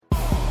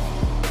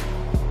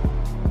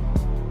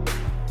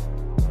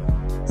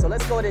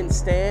let's go ahead and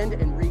stand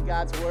and read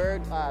God's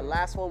word.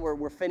 Last one,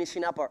 we're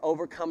finishing up our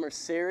Overcomer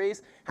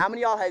series. How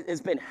many of y'all has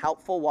been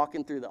helpful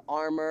walking through the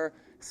armor,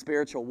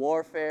 spiritual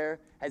warfare?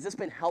 Has this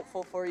been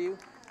helpful for you?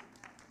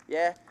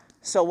 Yeah?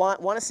 So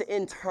want us to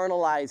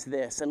internalize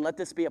this and let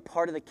this be a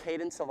part of the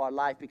cadence of our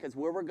life, because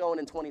where we're going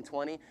in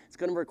 2020, it's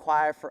going to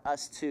require for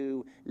us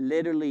to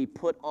literally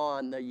put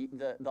on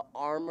the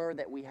armor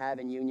that we have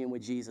in union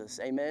with Jesus.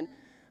 Amen?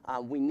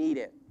 We need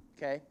it.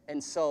 Okay,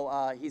 and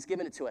so he's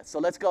given it to us. So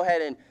let's go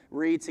ahead and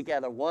read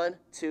together. 1,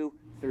 2,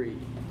 3.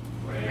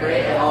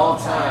 Pray at all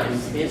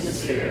times in the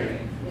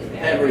Spirit, with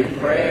every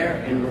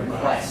prayer and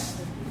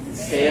request. And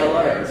stay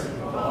alert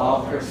with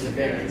all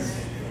perseverance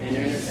and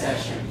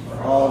intercession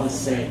for all the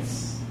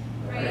saints.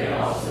 Pray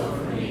also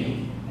for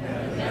me,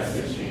 that the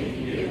message may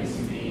be given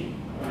to me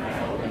when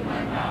I open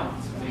my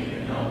mouth to make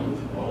it known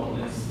with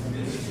boldness the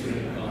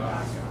mystery of the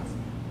gospel.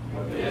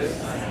 For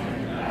this I am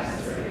an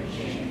ambassador in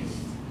chains.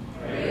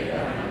 Pray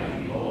that I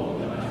may be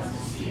bold enough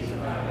to speak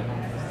about it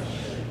as I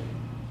should.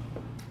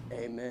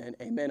 Amen.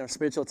 Amen. Our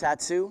spiritual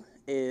tattoo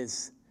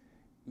is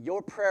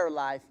your prayer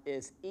life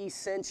is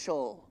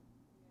essential.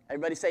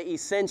 Everybody say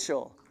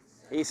essential.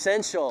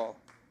 Essential.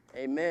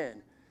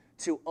 Amen.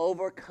 To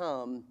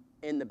overcome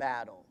in the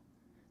battle.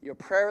 Your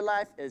prayer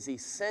life is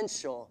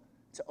essential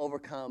to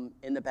overcome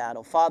in the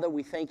battle. Father,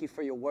 we thank you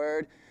for your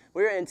word.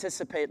 We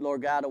anticipate,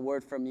 Lord God, a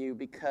word from you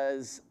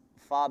because,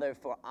 Father,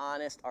 if we're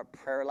honest, our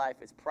prayer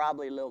life is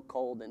probably a little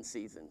cold in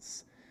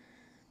seasons.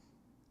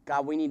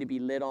 God, we need to be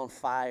lit on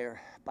fire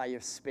by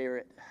your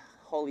Spirit.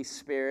 Holy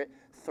Spirit,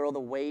 throw the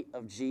weight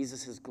of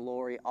Jesus'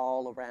 glory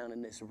all around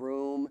in this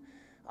room.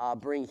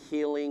 Bring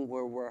healing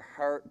where we're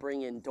hurt.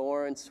 Bring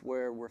endurance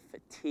where we're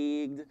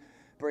fatigued.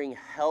 Bring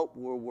help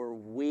where we're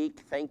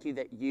weak. Thank you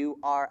that you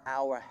are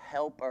our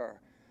helper.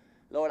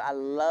 Lord, I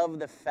love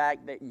the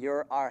fact that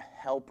you're our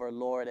helper,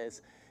 Lord,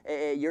 as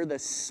you're the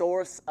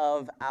source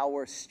of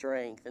our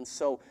strength. And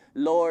so,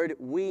 Lord,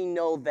 we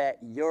know that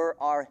you're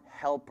our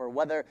helper.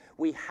 Whether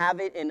we have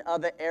it in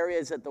other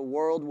areas that the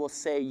world will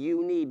say,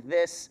 you need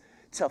this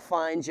to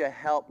find your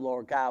help,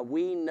 Lord God.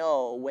 We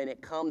know when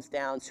it comes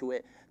down to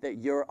it that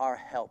you're our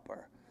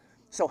helper.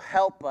 So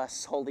help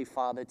us, Holy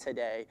Father,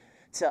 today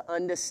to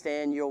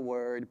understand your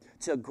word,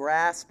 to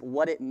grasp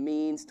what it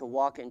means to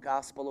walk in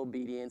gospel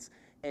obedience,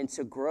 and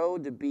to grow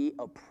to be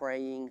a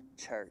praying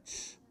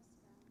church.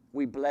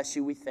 We bless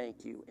you. We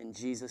thank you. In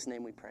Jesus'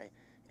 name we pray.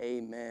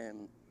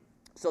 Amen.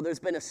 So there's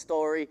been a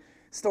story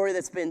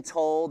that's been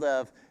told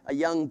of a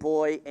young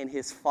boy and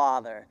his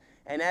father.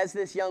 And as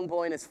this young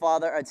boy and his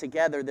father are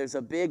together, there's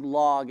a big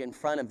log in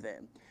front of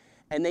them.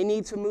 And they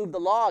need to move the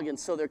log. And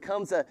so there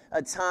comes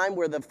a time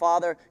where the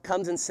father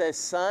comes and says,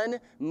 son,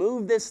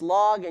 move this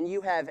log and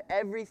you have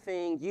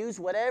everything. Use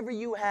whatever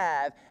you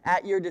have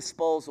at your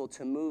disposal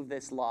to move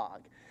this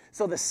log.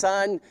 So the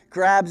son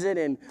grabs it,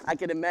 and I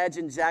can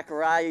imagine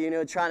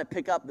Zechariah, trying to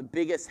pick up the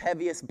biggest,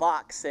 heaviest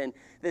box. And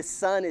this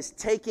son is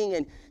taking,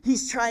 and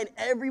he's trying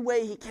every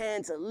way he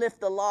can to lift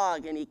the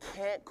log, and he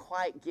can't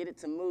quite get it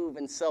to move.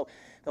 And so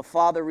the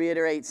father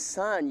reiterates,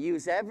 son,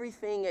 use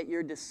everything at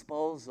your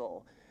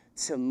disposal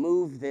to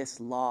move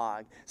this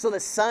log. So the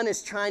son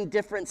is trying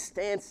different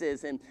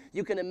stances, and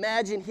you can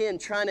imagine him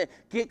trying to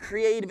get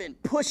creative and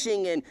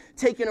pushing and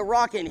taking a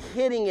rock and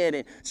hitting it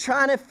and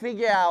trying to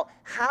figure out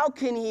how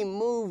can he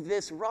move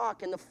this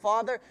rock. And the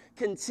father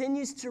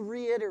continues to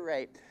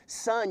reiterate,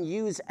 son,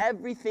 use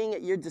everything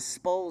at your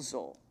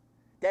disposal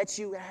that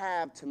you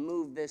have to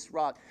move this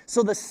rock.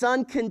 So the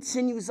son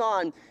continues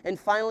on, and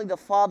finally the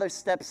father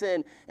steps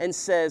in and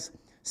says,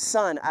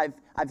 son,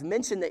 I've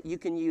mentioned that you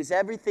can use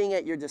everything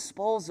at your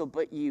disposal,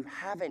 but you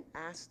haven't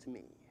asked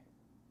me.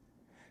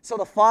 So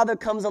the father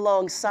comes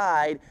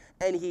alongside,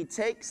 and he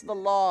takes the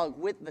log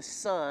with the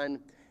son,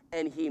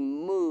 and he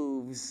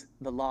moves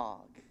the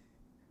log.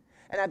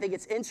 And I think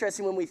it's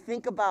interesting when we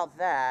think about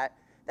that,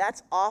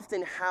 that's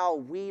often how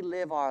we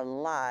live our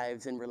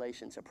lives in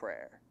relation to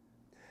prayer.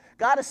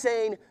 God is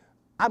saying,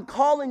 I'm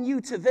calling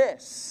you to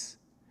this.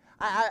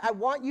 I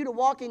want you to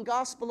walk in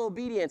gospel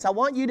obedience. I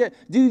want you to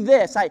do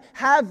this. I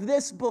have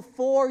this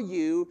before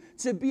you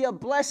to be a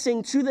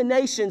blessing to the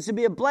nations, to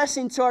be a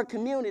blessing to our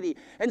community.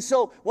 And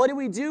so what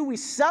do? We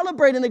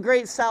celebrate in the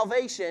great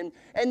salvation,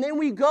 and then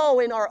we go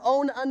in our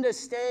own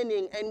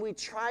understanding, and we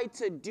try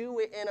to do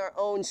it in our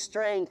own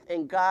strength.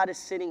 And God is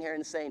sitting here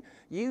and saying,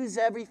 use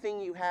everything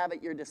you have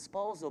at your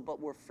disposal, but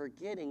we're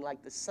forgetting,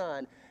 like the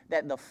son,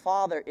 that the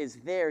Father is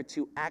there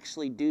to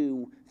actually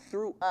do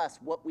through us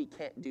what we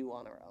can't do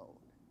on our own.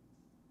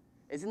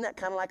 Isn't that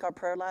kind of like our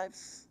prayer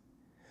lives?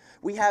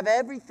 We have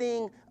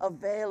everything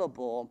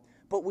available,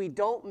 but we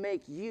don't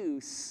make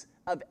use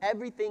of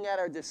everything at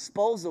our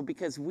disposal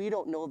because we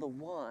don't know the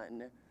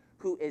one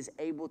who is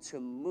able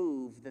to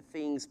move the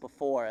things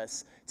before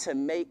us to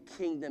make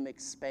kingdom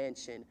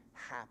expansion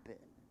happen.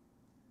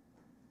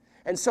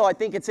 And so I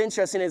think it's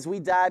interesting as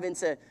we dive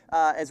into,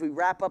 as we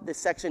wrap up this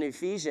section of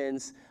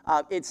Ephesians,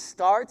 it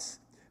starts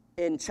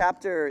in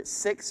chapter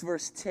 6,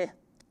 verse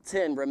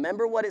 10.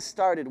 Remember what it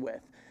started with.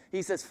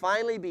 He says,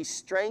 finally be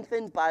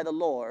strengthened by the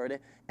Lord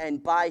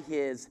and by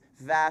his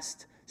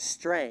vast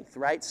strength,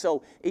 right?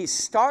 So he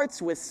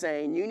starts with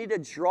saying you need to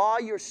draw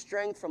your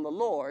strength from the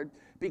Lord,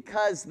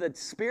 because the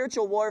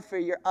spiritual warfare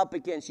you're up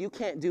against, you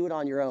can't do it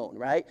on your own,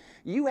 right?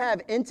 You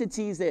have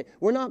entities that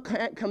we're not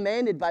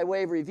commanded by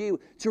way of review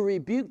to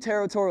rebuke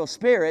territorial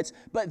spirits,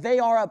 but they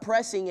are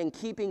oppressing and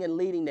keeping and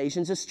leading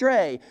nations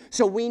astray.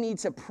 So we need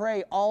to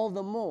pray all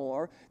the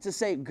more to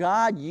say,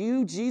 God,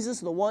 you, Jesus,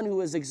 the one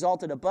who is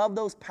exalted above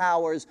those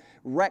powers,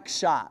 wreck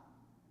shop.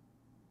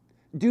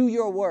 Do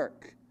your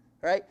work.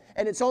 Right?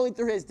 And it's only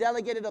through his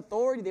delegated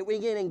authority that we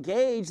can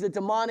engage the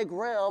demonic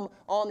realm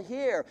on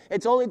here.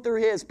 It's only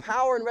through his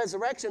power and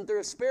resurrection, through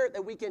his spirit,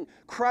 that we can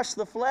crush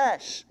the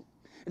flesh.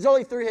 It's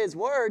only through his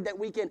word that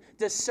we can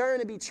discern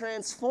and be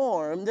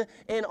transformed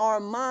in our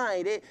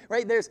mind.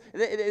 Right?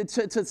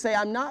 To say,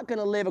 I'm not going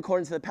to live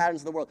according to the patterns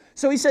of the world.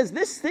 So he says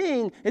this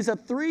thing is a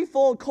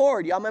threefold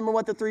cord. Y'all remember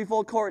what the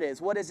threefold cord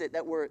is? What is it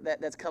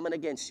that's coming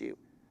against you?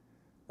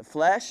 The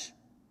flesh,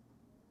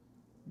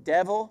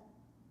 devil,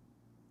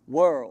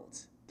 world.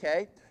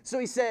 Okay? So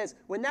he says,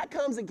 when that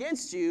comes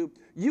against you,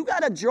 you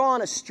got to draw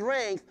on a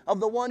strength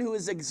of the one who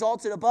is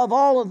exalted above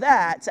all of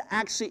that to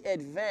actually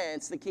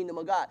advance the kingdom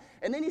of God.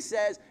 And then he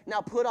says, now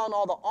put on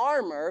all the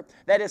armor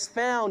that is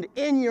found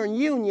in your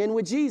union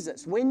with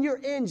Jesus. When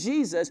you're in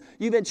Jesus,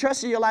 you've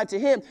entrusted your life to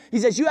him. He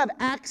says you have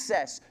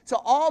access to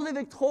all the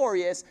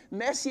victorious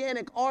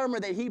messianic armor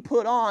that he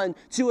put on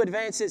to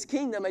advance his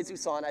kingdom, as we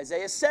saw in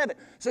Isaiah 7.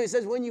 So he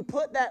says when you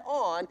put that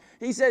on,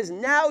 he says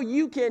now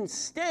you can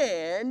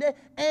stand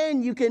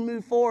and you can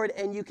move forward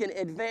and you can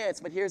advance.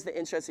 But here's the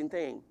interesting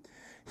thing.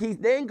 He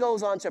then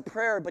goes on to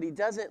prayer, but he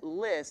doesn't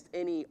list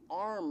any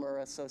armor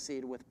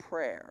associated with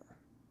prayer.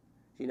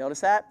 You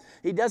notice that?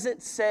 He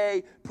doesn't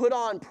say, put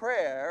on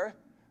prayer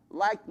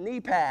like knee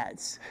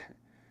pads,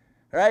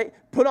 right?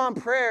 Put on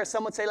prayer,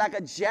 some would say like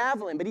a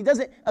javelin, but he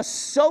doesn't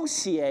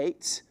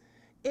associate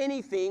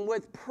anything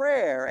with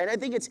prayer. And I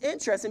think it's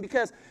interesting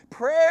because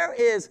prayer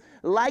is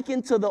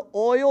likened to the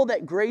oil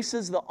that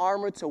graces the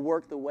armor to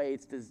work the way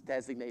it's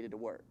designated to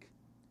work.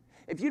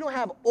 If you don't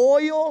have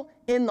oil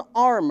in the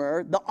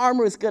armor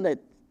is going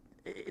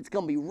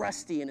to be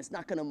rusty and it's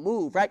not going to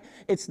move, right?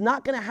 It's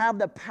not going to have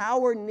the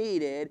power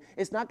needed.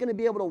 It's not going to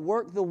be able to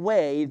work the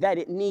way that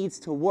it needs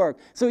to work.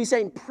 So he's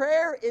saying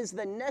prayer is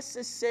the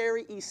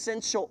necessary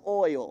essential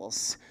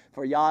oils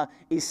for y'all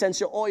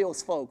essential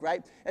oils folk,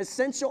 right?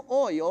 Essential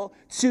oil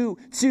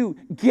to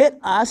get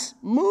us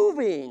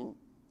moving,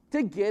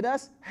 to get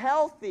us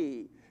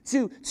healthy,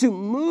 to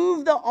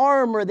move the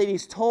armor that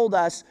he's told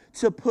us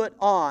to put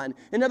on.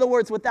 In other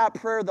words, without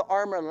prayer, the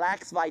armor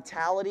lacks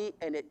vitality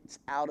and it's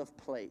out of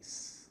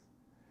place.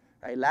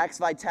 Right? Lacks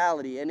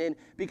vitality. And then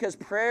because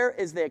prayer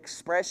is the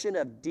expression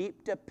of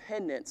deep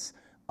dependence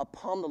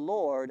upon the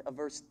Lord of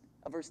verse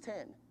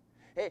 10.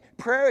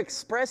 Prayer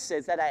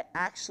expresses that I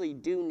actually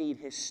do need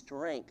his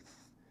strength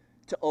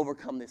to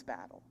overcome this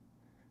battle.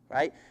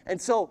 Right? And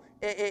so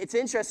it's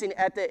interesting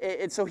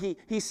so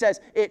he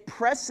says it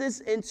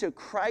presses into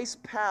Christ's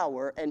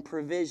power and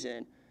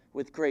provision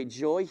with great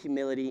joy,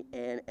 humility,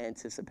 and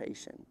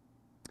anticipation.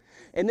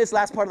 In this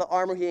last part of the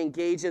armor, he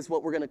engages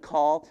what we're going to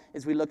call,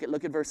 as we look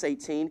at verse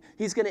 18,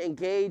 he's going to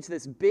engage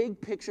this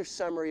big picture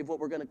summary of what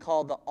we're going to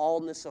call the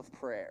allness of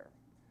prayer.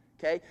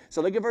 Okay?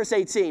 So look at verse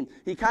 18.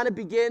 He kind of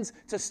begins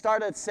to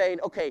start at saying,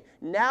 okay,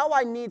 now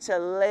I need to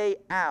lay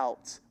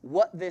out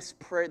what this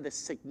prayer, the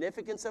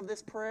significance of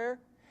this prayer,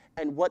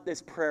 and what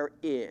this prayer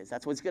is.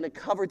 That's what he's going to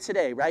cover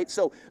today, right?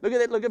 So look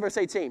at it. Look at verse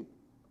 18.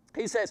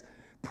 He says,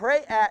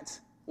 pray at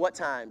what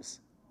times?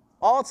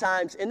 All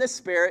times in the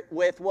Spirit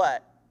with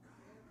what?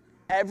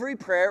 Every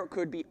prayer,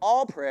 could be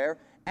all prayer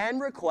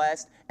and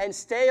request, and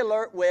stay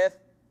alert with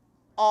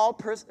all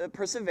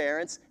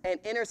perseverance and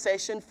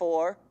intercession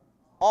for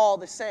all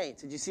the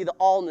saints. Did you see the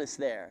allness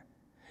there?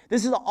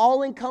 This is an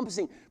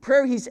all-encompassing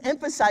prayer. He's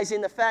emphasizing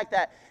the fact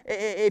that,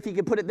 if you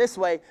could put it this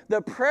way,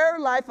 the prayer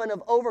life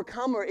of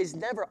overcomer is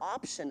never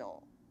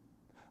optional.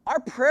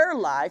 Our prayer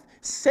life,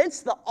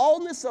 since the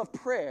allness of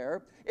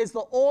prayer is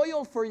the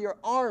oil for your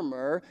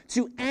armor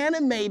to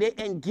animate it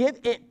and give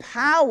it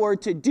power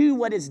to do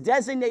what it's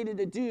designated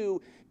to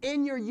do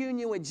in your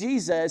union with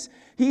Jesus,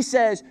 he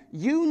says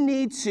you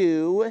need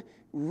to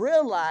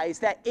realize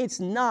that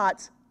it's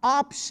not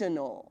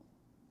optional.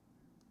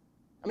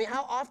 I mean,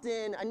 how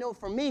often, I know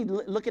for me,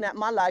 looking at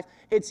my life,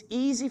 it's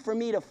easy for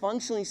me to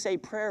functionally say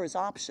prayer is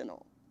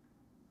optional.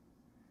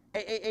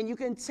 And you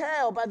can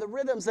tell by the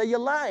rhythms of your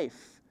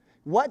life.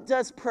 What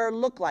does prayer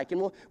look like?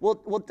 And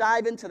we'll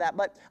dive into that.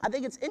 But I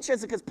think it's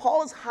interesting because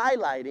Paul is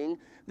highlighting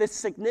the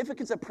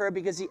significance of prayer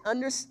because he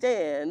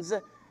understands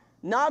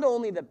not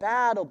only the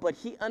battle, but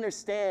he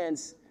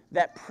understands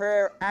that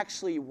prayer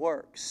actually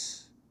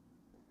works.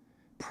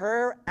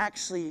 Prayer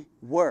actually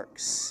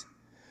works.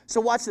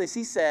 So watch this.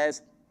 He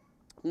says,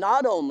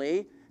 not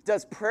only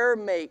does prayer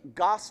make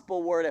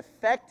gospel word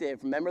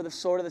effective, remember the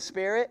sword of the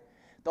Spirit?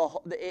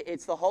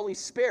 It's the Holy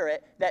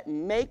Spirit that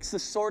makes the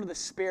sword of the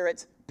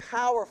Spirit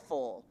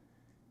powerful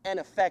and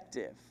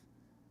effective,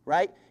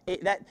 right?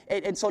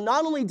 And so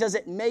not only does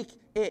it make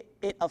it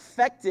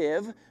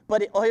effective,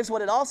 but here's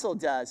what it also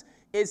does,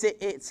 is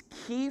it's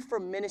key for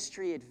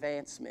ministry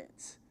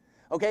advancement.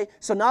 Okay,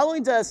 so not only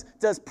does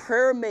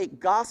prayer make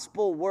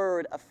gospel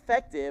word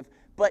effective,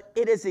 but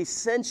it is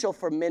essential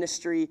for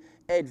ministry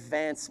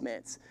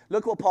advancements.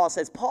 Look what Paul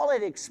says. Paul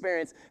had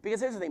experienced, because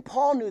here's the thing,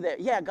 Paul knew that,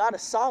 yeah, God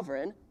is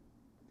sovereign,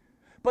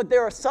 but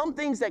there are some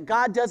things that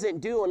God doesn't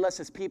do unless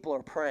his people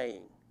are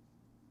praying.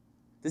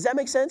 Does that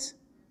make sense?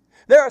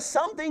 There are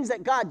some things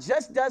that God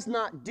just does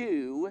not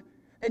do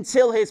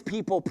until his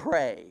people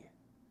pray.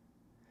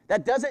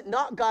 That doesn't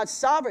knock God's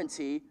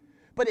sovereignty,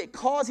 but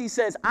he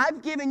says,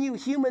 I've given you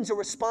humans a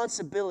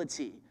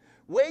responsibility.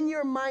 When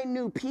you're my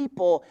new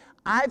people,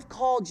 I've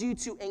called you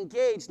to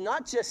engage,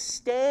 not just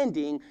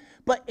standing,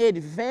 but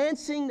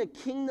advancing the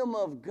kingdom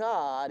of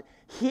God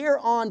here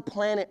on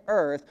planet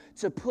Earth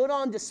to put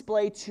on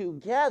display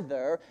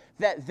together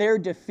that they're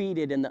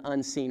defeated in the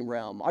unseen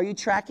realm. Are you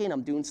tracking?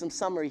 I'm doing some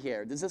summary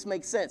here. Does this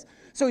make sense?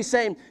 So he's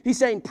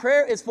saying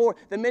prayer is for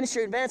the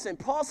ministry advancement.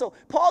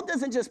 Paul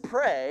doesn't just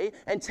pray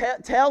and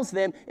tells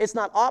them it's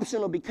not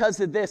optional because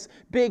of this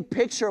big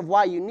picture of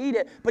why you need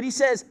it, but he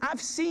says,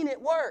 I've seen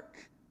it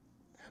work.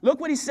 Look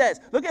what he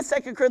says. Look at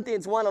 2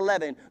 Corinthians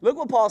 1:11. Look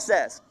what Paul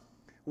says.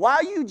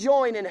 While you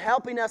join in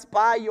helping us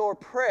by your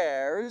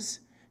prayers,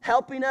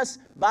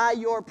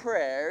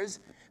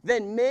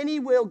 then many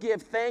will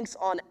give thanks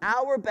on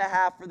our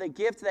behalf for the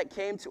gift that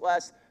came to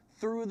us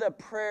through the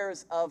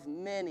prayers of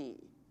many.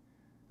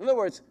 In other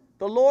words,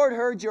 the Lord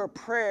heard your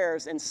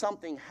prayers and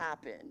something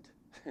happened.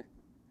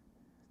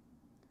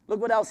 Look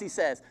what else he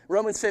says.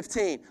 Romans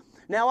 15.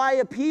 Now I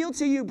appeal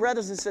to you,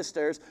 brothers and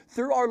sisters,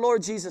 through our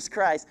Lord Jesus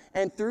Christ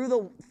and through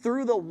the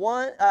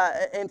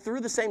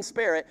same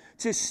Spirit,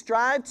 to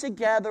strive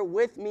together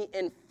with me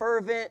in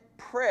fervent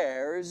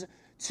prayers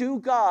to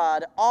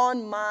God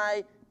on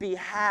my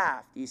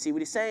behalf. Do you see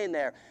what he's saying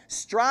there?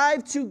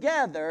 Strive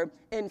together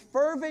in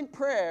fervent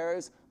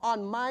prayers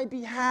on my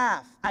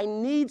behalf. I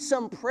need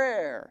some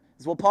prayer,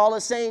 is what Paul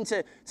is saying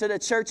to the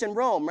church in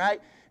Rome, right?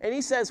 And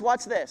he says,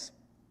 watch this.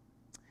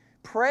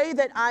 Pray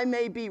that I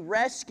may be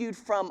rescued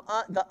from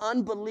the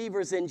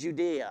unbelievers in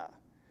Judea,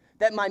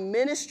 that my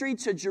ministry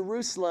to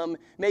Jerusalem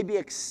may be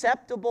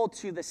acceptable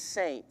to the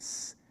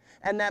saints,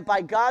 and that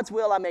by God's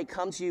will I may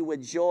come to you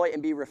with joy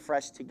and be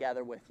refreshed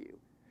together with you.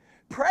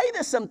 Pray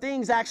that some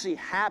things actually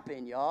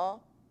happen,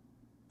 y'all.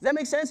 Does that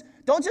make sense?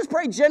 Don't just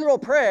pray general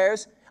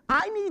prayers.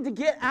 I need to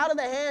get out of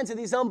the hands of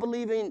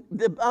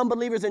the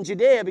unbelievers in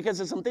Judea because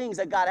of some things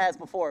that God has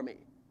before me.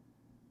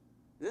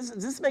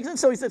 This makes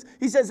sense. So he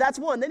says that's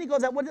one. Then he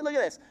goes out. Look at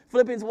this.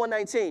 Philippians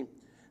 1:19.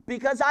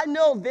 Because I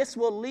know this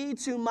will lead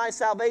to my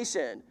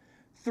salvation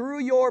through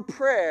your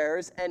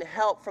prayers and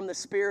help from the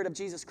Spirit of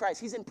Jesus Christ.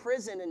 He's in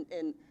prison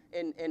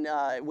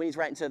when he's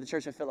writing to the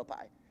church of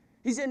Philippi.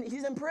 He's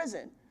in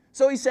prison.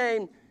 So he's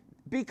saying,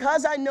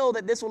 because I know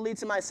that this will lead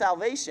to my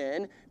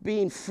salvation,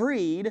 being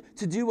freed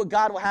to do what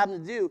God will have him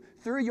to do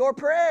through your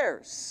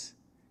prayers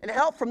and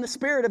help from the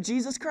Spirit of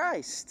Jesus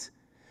Christ.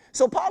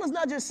 So Paul is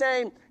not just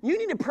saying, you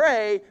need to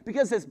pray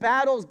because this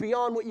battle is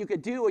beyond what you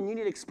could do and you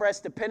need to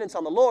express dependence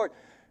on the Lord.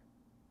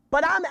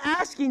 But I'm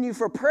asking you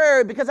for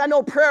prayer because I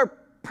know prayer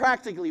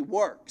practically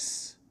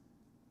works.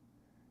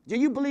 Do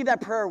you believe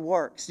that prayer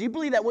works? Do you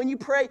believe that when you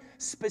pray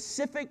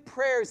specific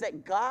prayers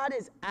that God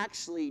is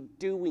actually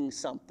doing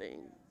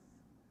something?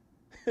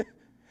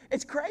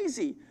 It's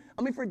crazy.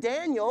 I mean, for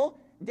Daniel,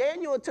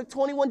 it took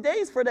 21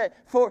 days for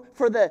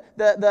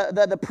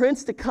the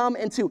prince to come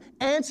and to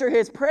answer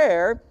his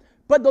prayer.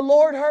 But the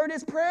Lord heard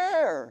his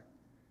prayer.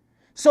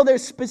 So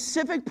there's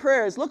specific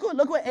prayers. Look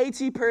what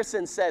A.T.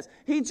 Pearson says.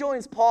 He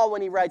joins Paul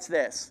when he writes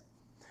this.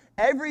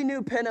 Every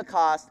new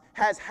Pentecost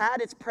has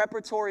had its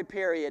preparatory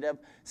period of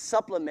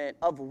supplement,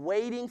 of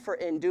waiting for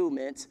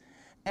endowment,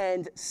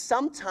 and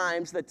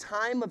sometimes the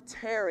time of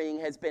tarrying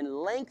has been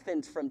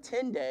lengthened from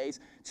 10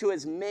 days to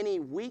as many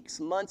weeks,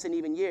 months, and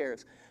even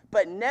years.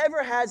 But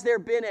never has there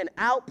been an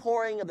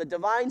outpouring of the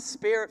divine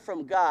Spirit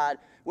from God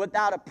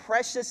without a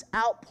precious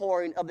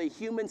outpouring of the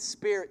human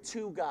spirit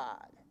to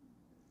God.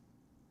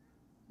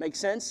 Make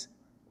sense?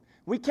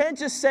 We can't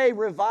just say,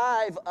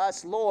 revive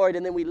us, Lord,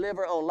 and then we live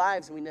our own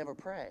lives and we never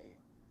pray.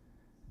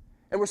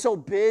 And we're so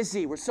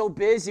busy. We're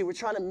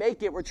trying to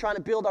make it. We're trying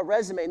to build our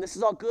resume, and this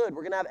is all good.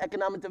 We're going to have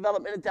economic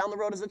development down the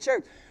road as a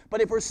church. But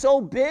if we're so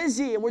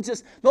busy and we're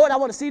just, Lord, I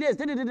want to see this,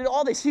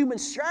 all these human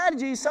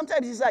strategies,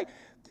 sometimes he's like,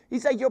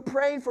 you're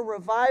praying for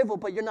revival,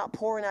 but you're not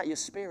pouring out your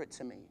Spirit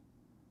to me.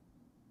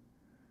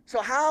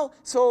 So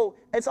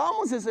it's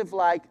almost as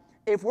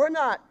if we're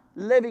not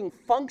living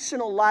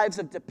functional lives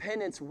of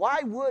dependence,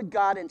 why would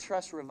God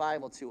entrust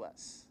revival to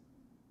us?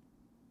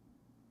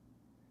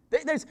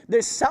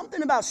 There's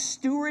something about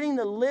stewarding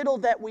the little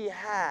that we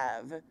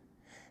have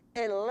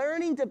and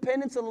learning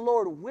dependence on the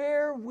Lord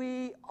where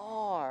we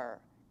are.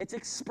 It's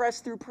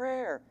expressed through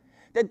prayer.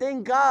 That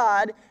then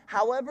God,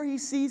 however he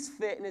sees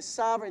fit in his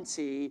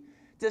sovereignty,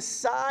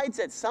 decides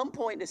at some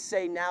point to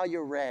say, now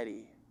you're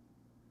ready.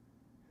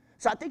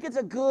 So I think it's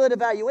a good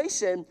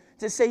evaluation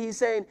to say, he's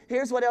saying,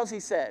 here's what else he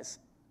says.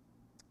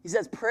 He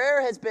says,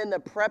 prayer has been the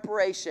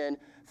preparation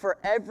for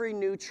every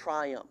new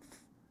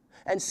triumph.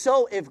 And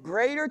so if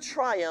greater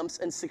triumphs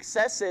and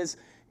successes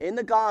in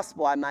the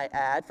gospel, I might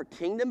add, for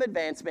kingdom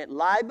advancement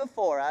lie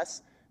before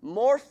us,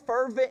 more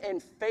fervent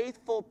and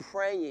faithful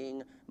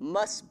praying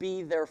must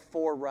be their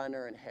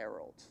forerunner and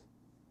herald.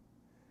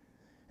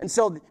 And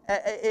so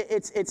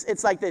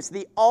it's like this.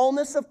 The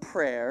allness of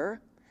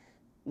prayer,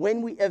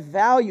 when we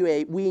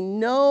evaluate, we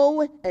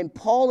know, and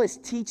Paul is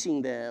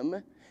teaching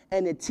them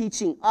and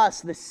teaching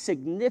us the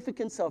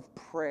significance of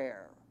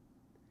prayer.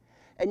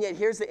 And yet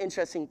here's the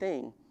interesting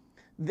thing.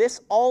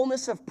 This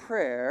allness of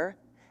prayer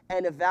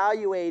and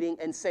evaluating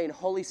and saying,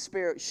 Holy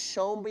Spirit,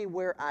 show me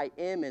where I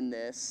am in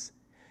this,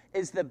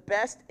 is the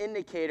best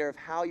indicator of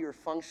how you're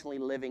functionally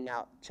living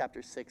out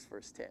chapter 6,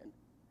 verse 10.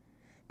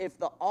 If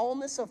the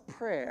allness of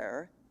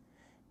prayer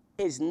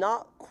is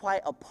not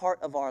quite a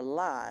part of our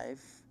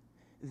life,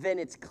 then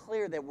it's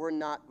clear that we're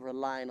not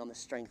relying on the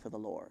strength of the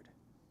Lord.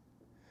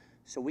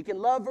 So we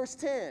can love verse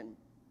 10,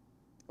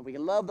 and we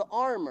can love the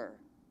armor,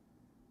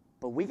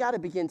 but we got to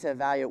begin to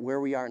evaluate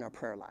where we are in our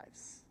prayer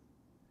lives.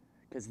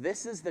 Because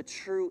this is the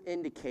true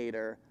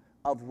indicator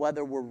of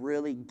whether we're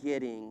really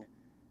getting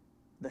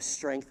the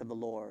strength of the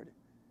Lord.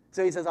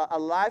 So he says, a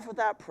life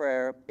without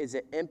prayer is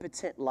an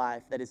impotent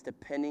life that is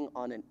depending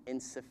on an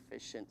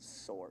insufficient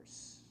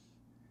source.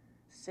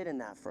 Sit in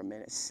that for a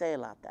minute. Say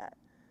about that.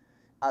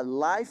 A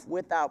life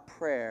without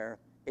prayer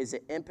is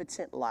an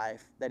impotent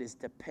life that is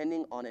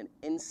depending on an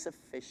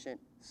insufficient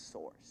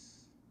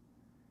source.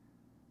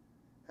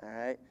 All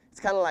right? It's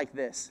kind of like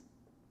this.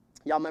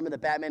 Y'all remember the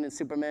Batman and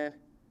Superman?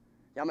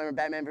 Y'all remember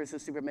Batman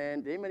versus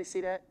Superman? Did anybody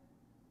see that?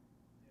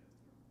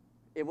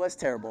 It was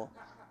terrible.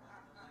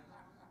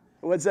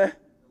 What's that?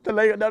 The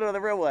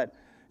real one.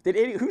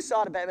 Who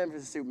saw the Batman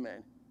versus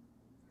Superman?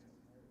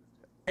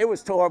 It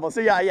was horrible. So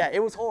yeah,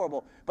 it was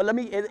horrible. But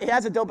it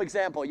has a dope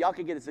example. Y'all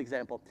can get this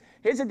example.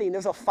 Here's the thing.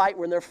 There's a fight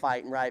when they're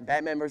fighting, right?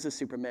 Batman versus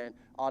Superman,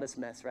 all this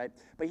mess, right?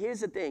 But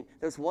here's the thing.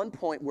 There's one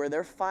point where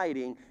they're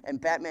fighting,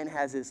 and Batman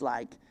has his,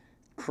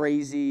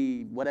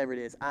 crazy, whatever it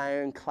is,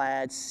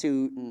 ironclad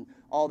suit and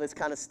all this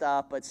kind of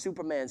stuff, but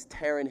Superman's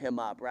tearing him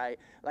up, right?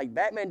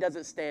 Batman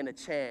doesn't stand a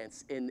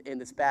chance in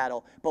this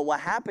battle, but what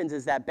happens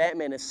is that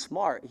Batman is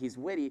smart, he's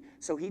witty,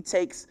 so he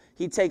takes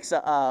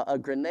a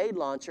grenade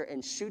launcher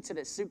and shoots it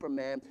at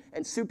Superman,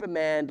 and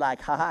Superman,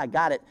 haha, I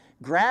got it,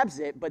 grabs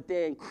it, but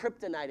then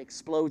kryptonite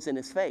explodes in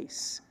his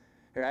face,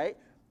 right?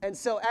 And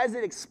so as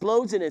it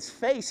explodes in his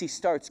face, he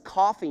starts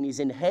coughing. He's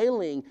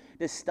inhaling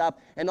this stuff.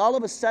 And all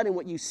of a sudden,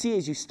 what you see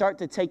is you start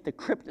to take the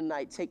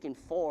kryptonite taking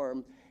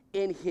form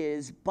in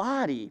his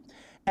body.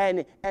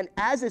 And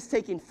as it's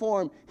taking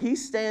form, he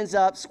stands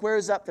up,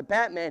 squares up to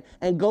Batman,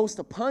 and goes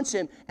to punch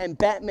him. And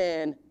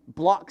Batman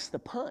blocks the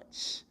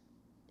punch.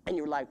 And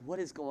you're like, what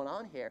is going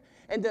on here?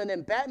 And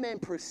then Batman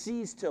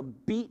proceeds to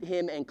beat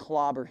him and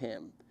clobber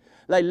him.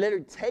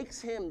 Literally takes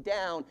him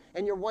down,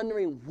 and you're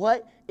wondering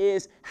what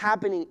is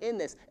happening in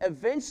this.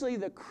 Eventually,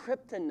 the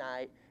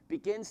kryptonite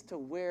begins to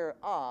wear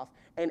off,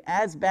 and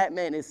as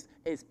Batman is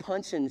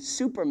punching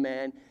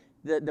Superman,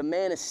 the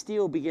Man of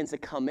Steel begins to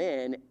come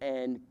in,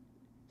 and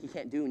he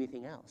can't do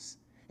anything else.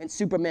 And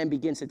Superman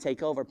begins to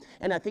take over.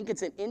 And I think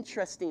it's an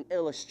interesting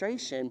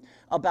illustration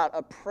about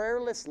a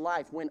prayerless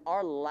life. When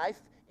our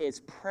life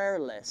is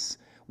prayerless,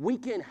 we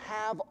can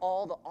have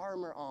all the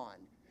armor on.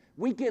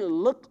 We can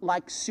look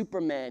like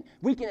Superman.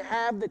 We can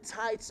have the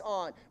tights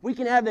on. We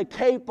can have the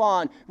cape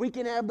on. We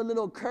can have the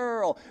little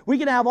curl. We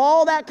can have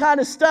all that kind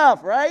of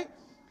stuff, right?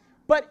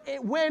 But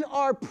when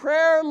our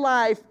prayer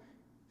life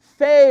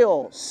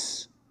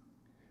fails,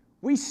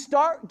 we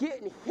start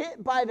getting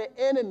hit by the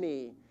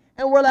enemy.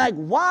 And we're like,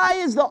 why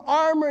is the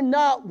armor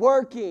not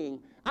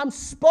working? I'm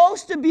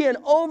supposed to be an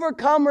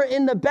overcomer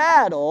in the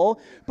battle,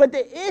 but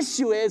the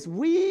issue is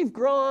we've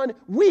grown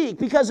weak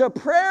because a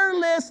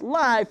prayerless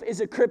life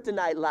is a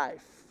kryptonite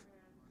life.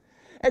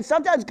 And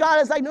sometimes God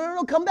is like,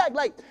 no, come back.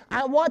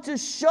 I want to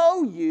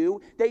show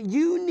you that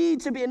you need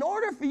to be, in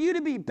order for you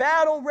to be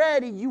battle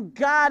ready, you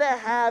got to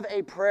have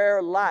a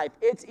prayer life.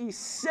 It's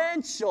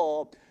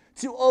essential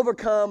to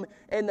overcome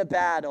in the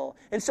battle.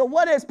 And so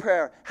what is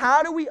prayer?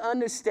 How do we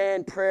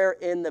understand prayer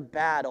in the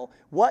battle?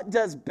 What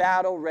does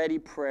battle-ready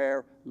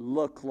prayer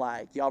look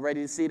like? Y'all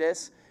ready to see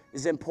this?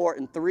 This is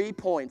important. 3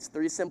 points,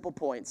 3 simple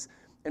points.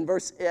 In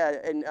verse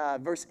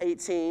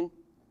 18,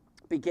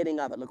 beginning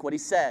of it, look what he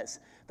says.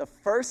 The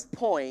first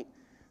point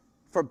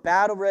for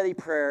battle-ready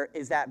prayer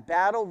is that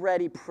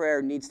battle-ready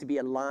prayer needs to be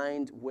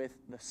aligned with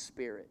the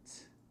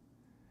Spirit.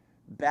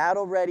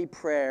 Battle-ready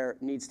prayer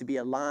needs to be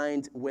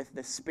aligned with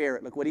the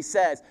Spirit. Look what he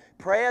says.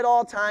 Pray at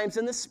all times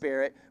in the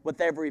Spirit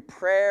with every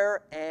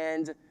prayer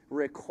and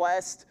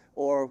request,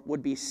 or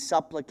would be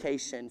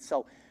supplication.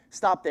 So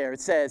stop there.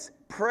 It says,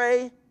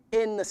 pray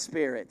in the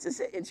Spirit. It's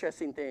an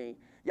interesting thing.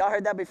 Y'all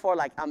heard that before?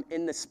 I'm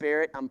in the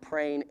Spirit. I'm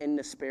praying in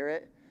the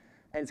Spirit.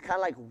 And it's kind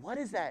of like, what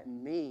does that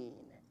mean?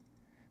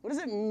 What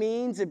does it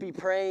mean to be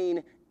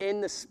praying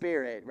in the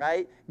Spirit,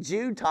 right?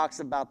 Jude talks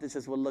about this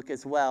as we'll look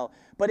as well.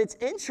 But it's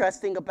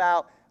interesting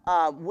about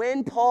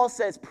when Paul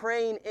says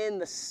praying in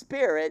the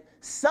Spirit,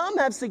 some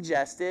have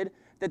suggested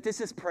that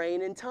this is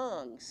praying in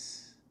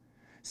tongues.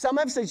 Some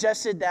have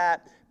suggested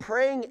that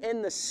praying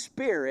in the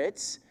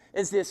Spirit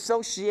is the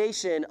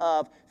association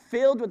of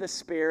filled with the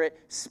Spirit,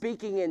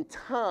 speaking in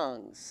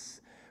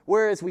tongues.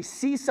 Whereas we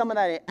see some of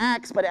that in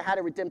Acts, but it had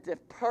a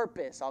redemptive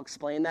purpose. I'll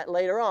explain that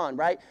later on,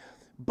 right?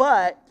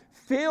 But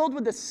filled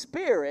with the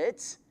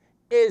Spirit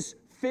is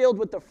filled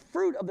with the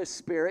fruit of the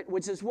Spirit,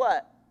 which is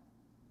what?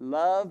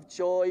 Love,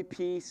 joy,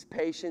 peace,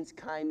 patience,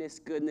 kindness,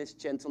 goodness,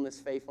 gentleness,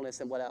 faithfulness,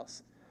 and what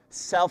else?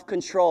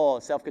 Self-control.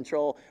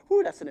 Self-control,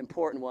 whoo, that's an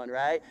important one,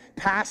 right?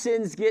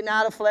 Passions, getting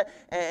out of flesh,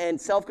 and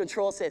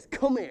self-control says,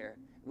 come here.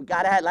 We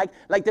got to have,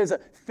 like there's a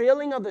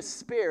filling of the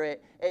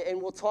Spirit,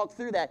 and we'll talk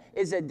through that,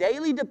 is a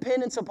daily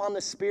dependence upon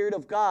the Spirit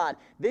of God.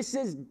 This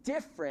is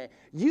different.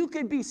 You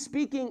could be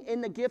speaking in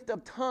the gift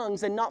of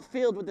tongues and not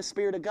filled with the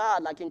Spirit of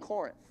God, like in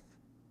Corinth.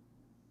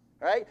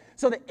 Right?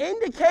 So the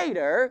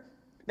indicator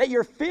that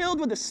you're filled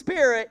with the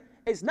Spirit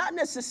is not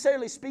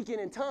necessarily speaking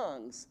in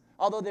tongues,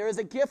 although there is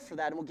a gift for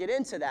that, and we'll get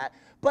into that.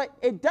 But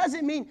it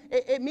doesn't mean,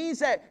 it means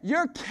that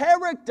your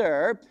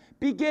character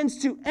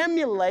begins to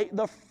emulate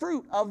the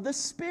fruit of the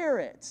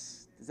Spirit.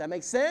 Does that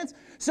make sense?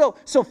 So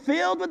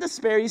filled with the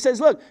Spirit, he says,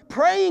 look,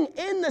 praying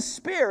in the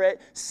Spirit,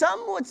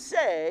 some would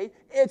say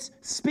it's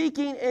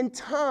speaking in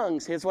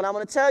tongues. Here's what I'm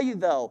going to tell you,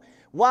 though.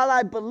 While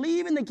I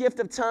believe in the gift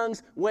of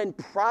tongues when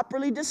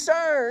properly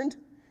discerned,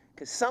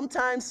 because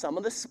sometimes some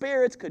of the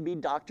spirits could be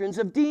doctrines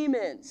of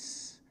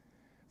demons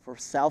for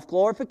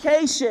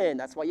self-glorification.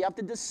 That's why you have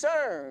to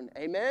discern.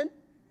 Amen?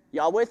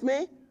 Y'all with me?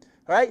 All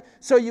right?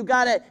 So you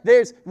got to,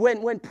 there's,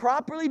 when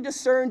properly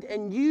discerned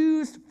and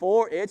used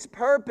for its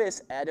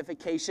purpose,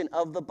 edification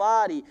of the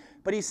body.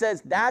 But he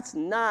says that's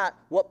not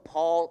what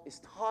Paul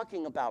is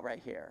talking about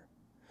right here.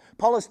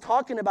 Paul is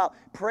talking about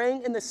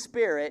praying in the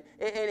Spirit,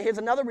 and here's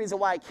another reason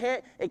why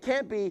it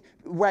can't be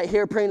right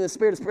here praying in the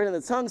Spirit, praying in the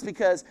tongues,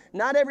 because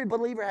not every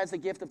believer has the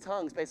gift of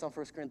tongues based on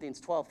 1 Corinthians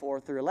 12, 4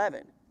 through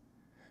 11.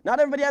 Not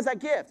everybody has that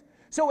gift.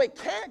 So it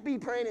can't be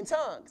praying in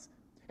tongues.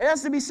 It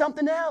has to be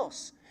something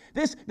else.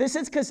 This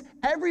is because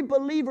every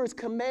believer is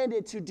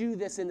commanded to do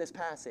this in this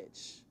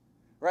passage,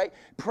 right?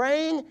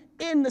 Praying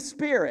in the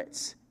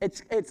Spirit.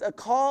 It's a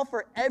call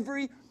for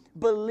every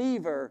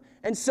believer.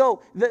 And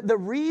so the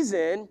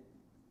reason...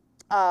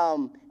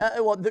 so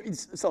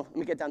let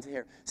me get down to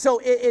here. So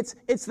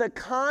it's the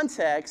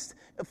context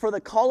for the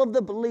call of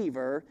the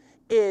believer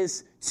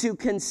is to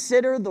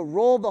consider the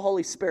role of the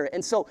Holy Spirit.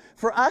 And so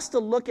for us to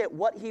look at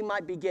what he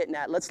might be getting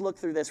at, let's look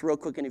through this real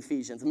quick in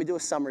Ephesians. Let me do a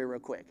summary real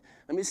quick.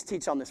 Let me just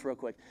teach on this real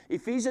quick.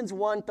 Ephesians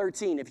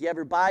 1:13. If you have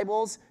your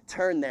Bibles,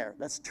 turn there.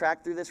 Let's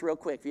track through this real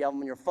quick. If you have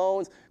them on your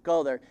phones,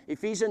 go there.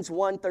 Ephesians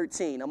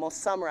 1:13. I'm going to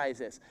summarize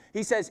this.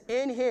 He says,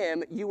 in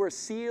him you were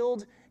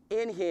sealed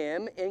in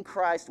him, in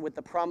Christ, with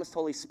the promised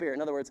Holy Spirit.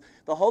 In other words,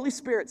 the Holy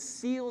Spirit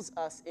seals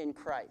us in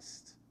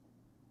Christ.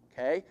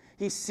 Okay?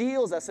 He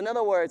seals us. In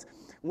other words,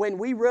 when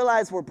we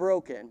realize we're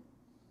broken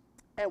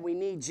and we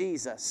need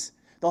Jesus,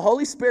 the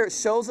Holy Spirit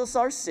shows us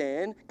our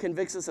sin,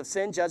 convicts us of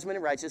sin, judgment,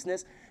 and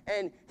righteousness,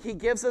 and he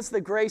gives us the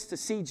grace to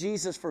see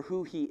Jesus for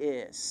who he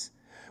is.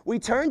 We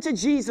turn to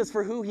Jesus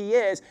for who he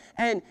is,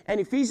 and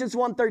Ephesians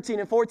 1:13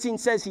 and 14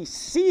 says he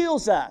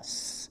seals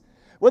us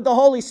with the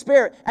Holy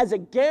Spirit as a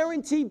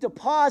guaranteed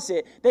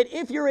deposit that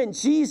if you're in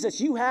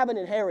Jesus, you have an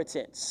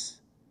inheritance.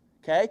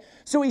 Okay?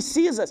 So he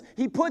seals us.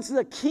 He puts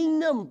the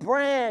kingdom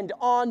brand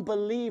on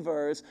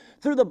believers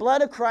through the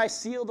blood of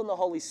Christ sealed in the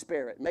Holy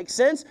Spirit. Make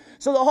sense?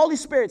 So the Holy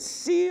Spirit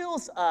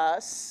seals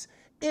us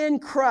in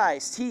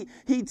Christ.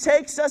 He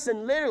takes us,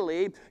 and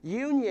literally,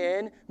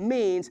 union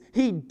means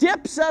he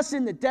dips us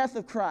in the death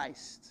of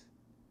Christ.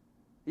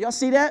 Y'all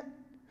see that?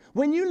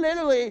 When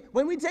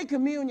we take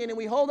communion and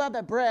we hold out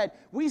that bread,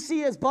 we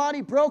see his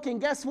body broken.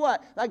 Guess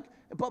what? Like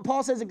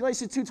Paul says in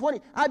Galatians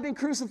 2:20, I've been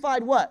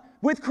crucified what?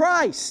 With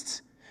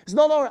Christ. It's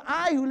no longer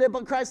I who live,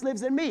 but Christ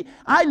lives in me.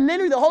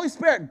 The Holy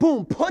Spirit,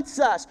 boom, puts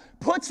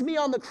me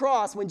on the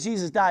cross when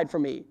Jesus died for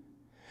me.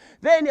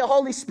 Then the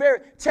Holy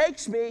Spirit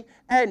takes me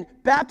and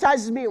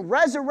baptizes me and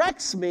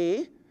resurrects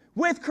me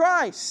with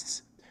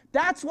Christ.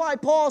 That's why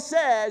Paul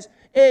says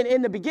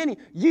in the beginning,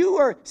 you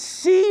are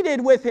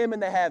seated with him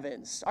in the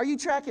heavens. Are you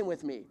tracking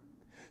with me?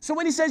 So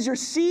when he says you're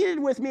seated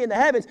with me in the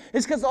heavens,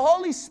 it's because the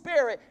Holy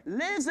Spirit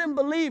lives in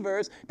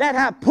believers that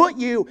have put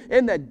you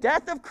in the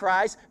death of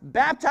Christ,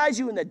 baptized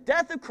you in the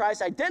death of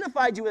Christ,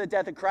 identified you in the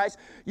death of Christ.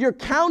 You're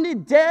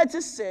counted dead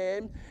to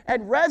sin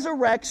and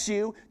resurrects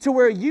you to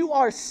where you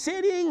are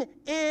sitting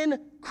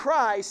in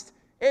Christ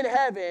in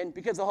heaven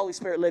because the Holy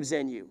Spirit lives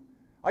in you.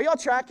 Are y'all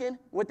tracking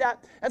with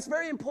that? That's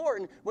very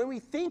important when we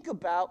think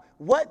about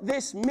what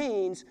this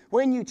means.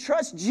 When you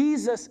trust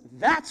Jesus,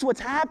 that's what's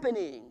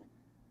happening.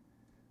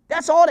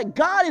 That's all that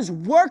God is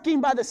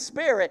working by the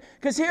Spirit.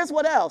 Because here's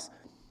what else.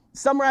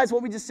 Summarize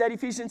what we just said,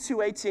 Ephesians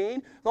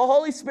 2:18. The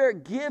Holy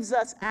Spirit gives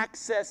us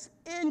access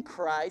in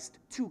Christ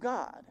to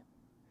God.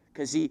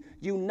 Because he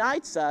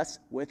unites us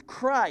with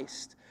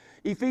Christ.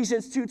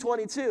 Ephesians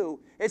 2:22,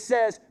 it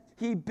says,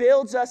 he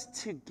builds us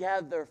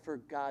together for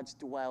God's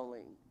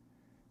dwelling.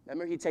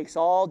 Remember, he takes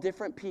all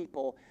different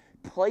people,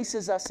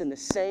 places us in the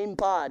same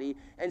body,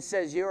 and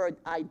says your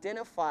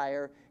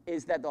identifier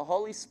is that the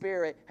Holy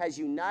Spirit has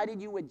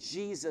united you with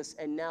Jesus,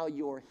 and now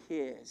you're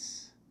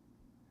his.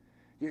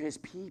 You're his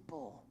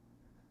people.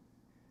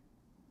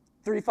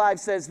 3:5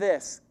 says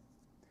this: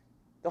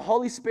 the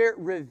Holy Spirit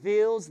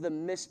reveals the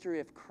mystery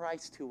of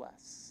Christ to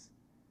us.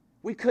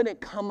 We couldn't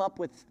come up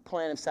with the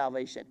plan of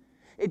salvation.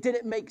 It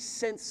didn't make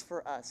sense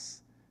for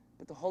us.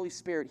 But the Holy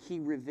Spirit, he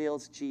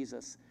reveals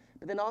Jesus.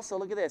 But then also,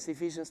 look at this,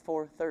 Ephesians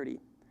 4:30. It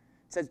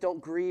says,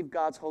 don't grieve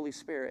God's Holy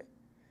Spirit.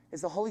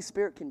 Is the Holy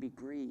Spirit can be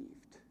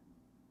grieved.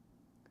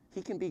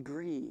 He can be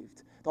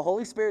grieved. The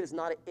Holy Spirit is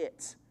not an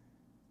it,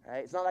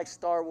 right? It's not like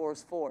Star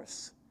Wars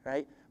Force,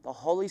 right? The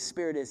Holy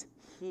Spirit is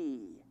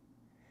he.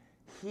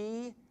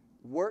 He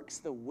works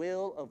the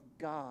will of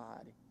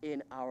God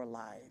in our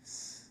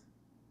lives.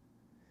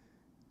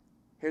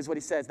 Here's what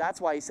he says. That's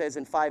why he says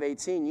in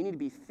 5:18, you need to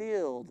be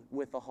filled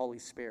with the Holy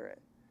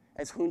Spirit.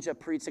 As Hunja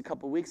preached a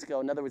couple weeks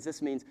ago, in other words,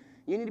 this means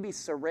you need to be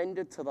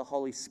surrendered to the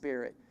Holy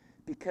Spirit,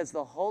 because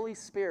the Holy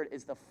Spirit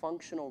is the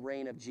functional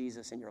reign of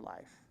Jesus in your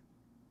life.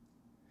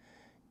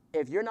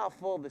 If you're not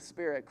full of the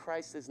Spirit,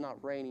 Christ is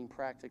not reigning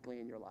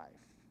practically in your life.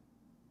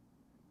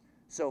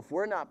 So if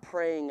we're not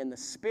praying in the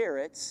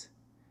Spirit,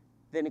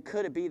 then it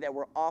could be that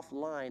we're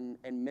offline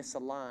and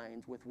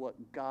misaligned with what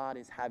God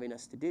is having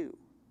us to do.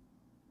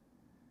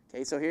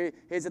 Okay, so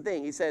here's the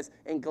thing. He says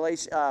in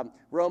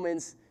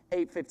Romans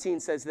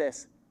 8:15 says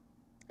this: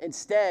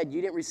 instead,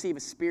 you didn't receive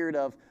a spirit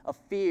of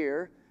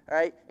fear, all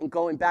right, and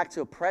going back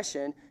to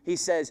oppression. He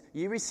says,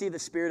 you receive the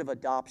spirit of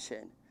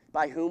adoption,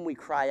 by whom we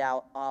cry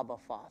out, Abba,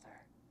 Father.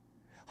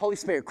 Holy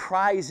Spirit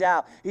cries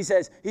out. He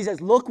says,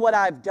 look what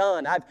I've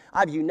done.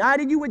 I've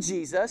united you with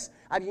Jesus.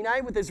 I've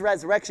united with his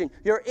resurrection.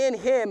 You're in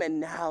him, and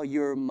now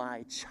you're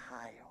my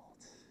child.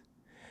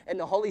 And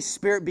the Holy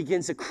Spirit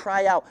begins to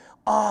cry out,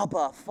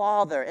 Abba,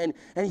 Father. And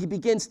he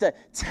begins to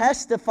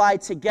testify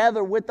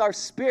together with our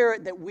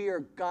spirit that we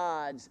are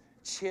God's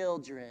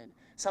children.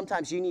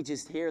 Sometimes you need to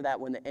just hear that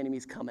when the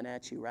enemy's coming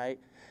at you, right?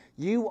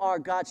 You are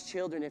God's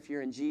children if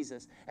you're in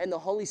Jesus. And the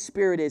Holy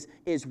Spirit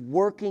is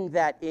working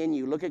that in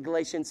you. Look at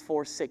Galatians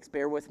 4:6.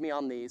 Bear with me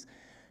on these.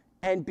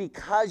 And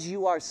because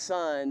you are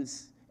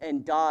sons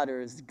and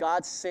daughters,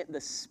 God sent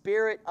the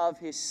Spirit of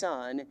his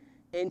Son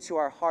into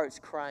our hearts,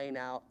 crying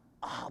out,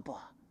 Abba,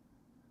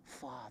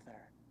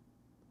 Father,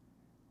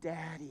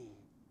 Daddy.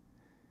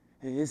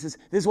 This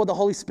is what the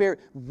Holy Spirit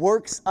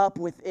works up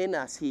within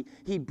us.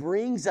 He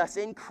brings us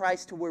in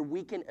Christ to where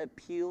we can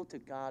appeal to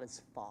God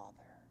as Father.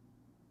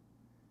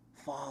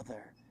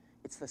 Father.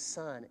 It's the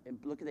Son. And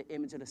look at the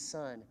image of the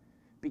Son,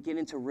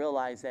 beginning to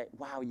realize that,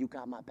 wow, you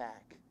got my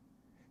back.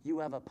 You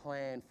have a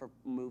plan for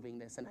moving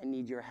this, and I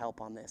need your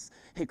help on this.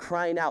 Hey,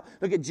 crying out.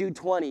 Look at Jude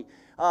 20.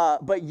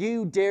 But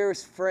you,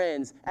 dearest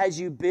friends, as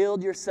you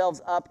build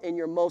yourselves up in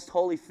your most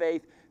holy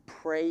faith,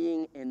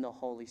 praying in the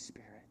Holy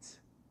Spirit.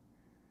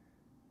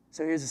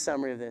 So here's a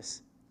summary of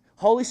this.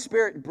 Holy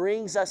Spirit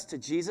brings us to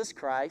Jesus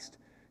Christ,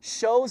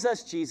 shows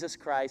us Jesus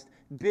Christ,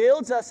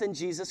 builds us in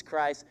Jesus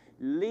Christ,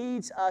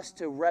 leads us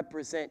to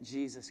represent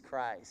Jesus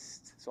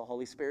Christ. So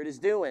Holy Spirit is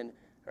doing,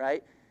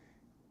 right?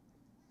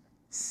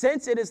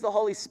 Since it is the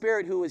Holy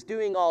Spirit who is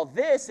doing all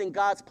this in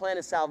God's plan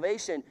of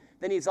salvation,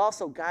 then he's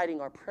also guiding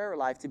our prayer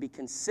life to be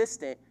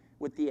consistent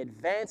with the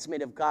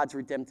advancement of God's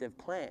redemptive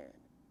plan.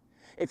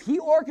 If he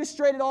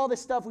orchestrated all this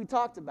stuff we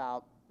talked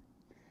about,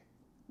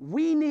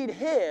 we need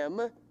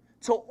him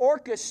to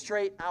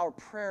orchestrate our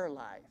prayer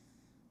life,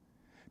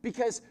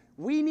 because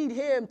we need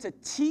him to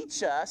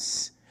teach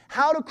us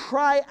how to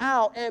cry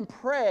out and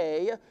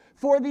pray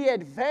for the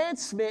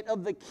advancement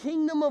of the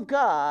kingdom of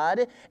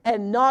God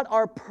and not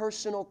our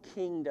personal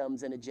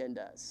kingdoms and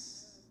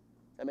agendas.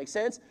 That makes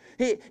sense?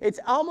 It's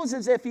almost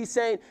as if he's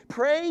saying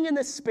praying in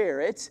the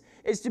Spirit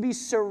is to be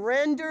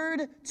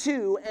surrendered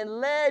to and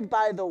led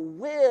by the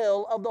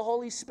will of the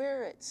Holy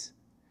Spirit.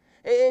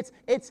 It's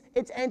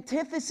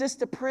antithesis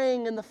to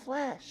praying in the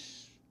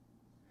flesh.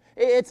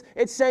 It's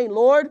saying,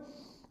 Lord,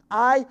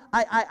 I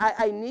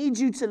need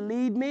you to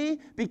lead me,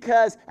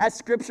 because as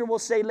Scripture will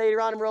say later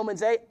on in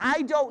Romans 8,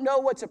 I don't know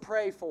what to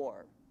pray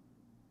for.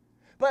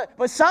 But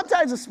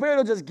sometimes the Spirit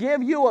will just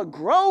give you a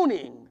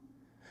groaning.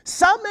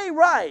 Some may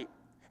write,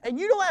 and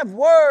you don't have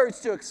words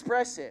to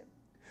express it.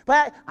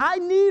 But I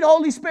need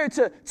Holy Spirit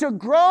to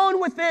groan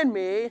within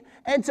me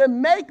and to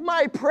make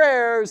my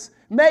prayers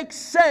make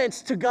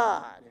sense to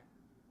God.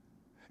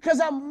 Because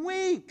I'm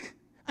weak.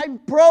 I'm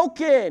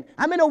broken.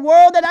 I'm in a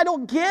world that I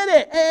don't get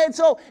it.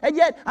 And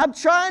yet I'm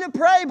trying to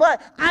pray,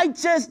 but I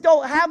just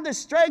don't have the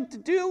strength to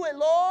do it,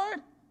 Lord.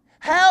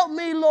 Help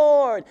me,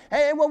 Lord.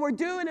 And what we're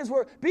doing is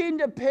we're being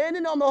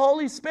dependent on the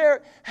Holy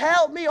Spirit.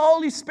 Help me,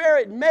 Holy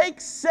Spirit.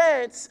 Make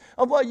sense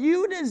of what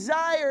you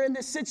desire in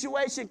this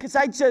situation, because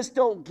I just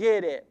don't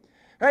get it.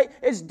 Right?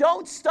 Is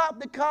don't stop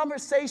the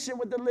conversation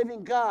with the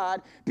living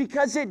God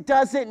because it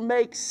doesn't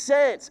make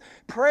sense.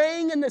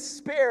 Praying in the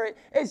Spirit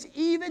is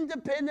even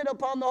dependent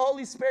upon the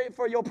Holy Spirit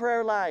for your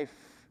prayer life.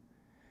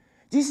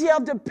 Do you see how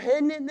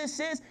dependent this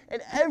is?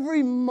 And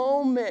every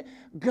moment,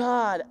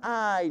 God,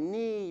 I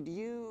need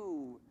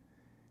you.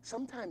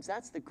 Sometimes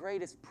that's the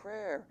greatest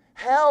prayer.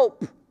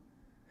 Help.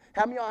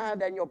 How many of y'all have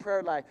that in your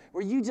prayer life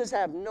where you just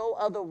have no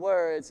other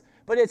words,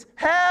 but it's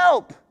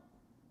help?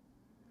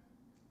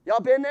 Y'all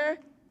been there?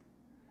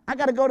 I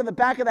got to go to the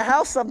back of the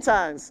house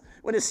sometimes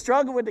when it's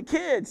struggling with the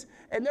kids.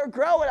 And they're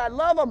growing. I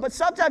love them. But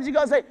sometimes you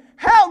got to say,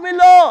 help me,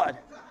 Lord.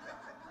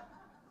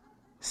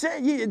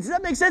 Does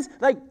that make sense?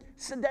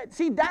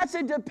 That's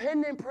a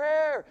dependent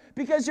prayer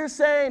because you're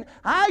saying,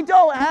 I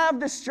don't have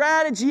the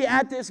strategy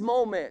at this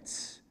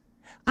moment.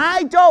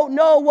 I don't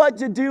know what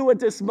to do at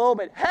this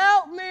moment.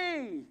 Help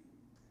me.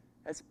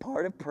 That's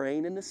part of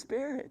praying in the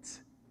Spirit.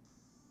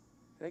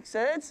 Make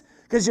sense?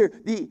 Because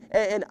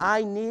and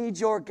I need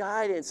your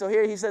guidance. So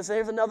here he says,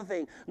 here's another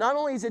thing. Not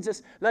only is it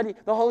just letting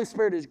the Holy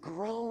Spirit is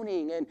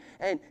groaning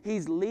and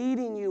he's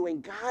leading you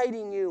and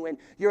guiding you and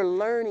you're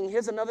learning.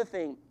 Here's another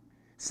thing.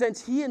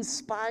 Since he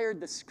inspired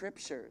the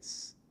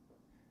scriptures,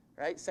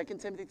 right? 2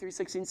 Timothy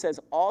 3:16 says,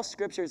 all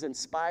scripture is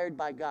inspired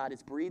by God.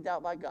 It's breathed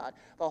out by God.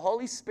 The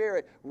Holy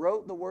Spirit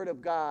wrote the word of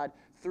God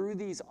through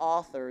these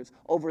authors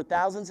over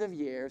thousands of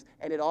years,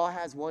 and it all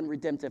has one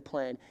redemptive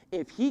plan.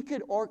 If he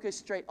could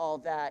orchestrate all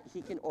that,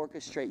 he can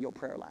orchestrate your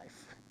prayer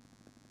life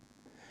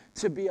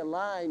to be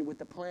aligned with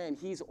the plan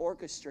he's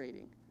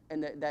orchestrating.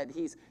 And that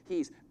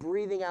he's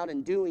breathing out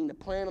and doing the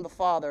plan of the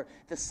Father.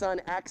 The Son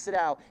acts it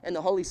out, and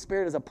the Holy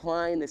Spirit is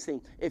applying this thing.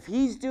 If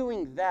he's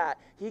doing that,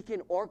 he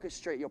can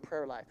orchestrate your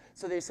prayer life.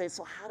 So they say,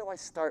 so how do I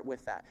start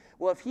with that?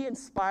 Well, if he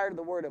inspired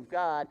the Word of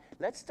God,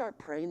 let's start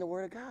praying the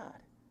Word of God.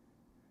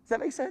 Does that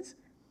make sense?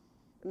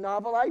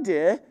 Novel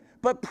idea,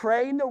 but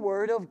praying the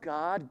Word of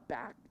God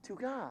back to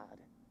God.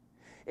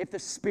 If the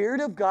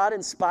Spirit of God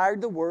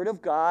inspired the Word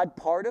of God,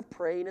 part of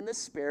praying in the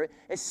Spirit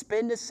is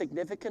spend a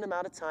significant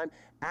amount of time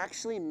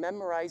actually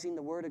memorizing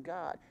the Word of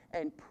God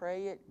and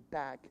pray it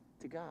back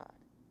to God.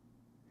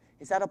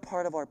 Is that a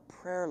part of our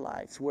prayer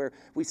lives where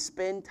we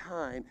spend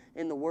time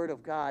in the Word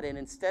of God and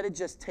instead of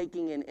just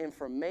taking in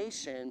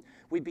information,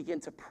 we begin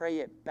to pray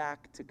it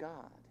back to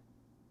God?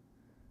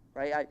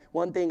 Right?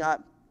 One thing I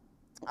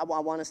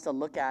want us to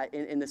look at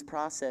in this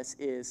process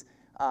is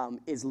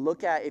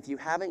look at, if you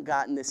haven't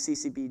gotten this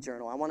CCB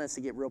journal, I want us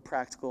to get real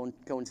practical and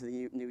go into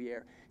the new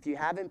year. If you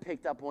haven't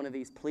picked up one of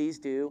these, please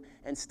do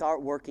and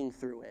start working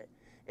through it.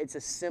 It's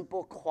a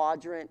simple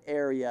quadrant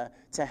area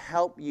to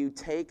help you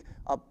take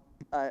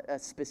a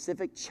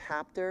specific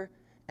chapter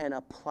and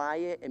apply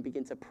it and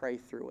begin to pray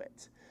through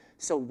it.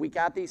 So we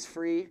got these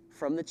free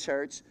from the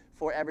church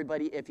for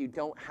everybody. If you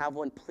don't have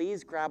one,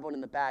 please grab one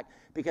in the back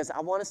because I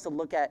want us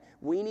to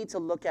we need to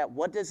look at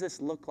what does this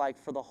look like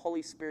for the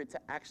Holy Spirit to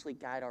actually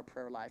guide our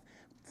prayer life.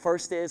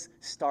 First is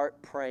start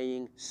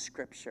praying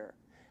Scripture.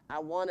 I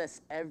want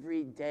us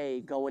every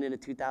day going into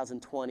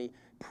 2020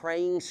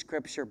 praying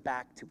Scripture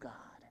back to God.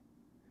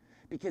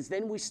 Because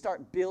then we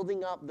start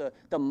building up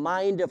the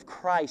mind of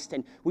Christ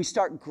and we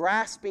start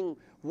grasping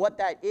what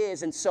that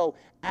is. And so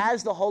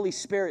as the Holy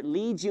Spirit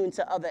leads you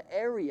into other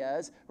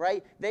areas,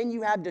 right, then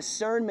you have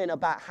discernment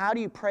about how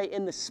do you pray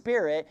in the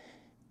Spirit.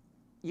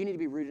 You need to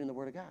be rooted in the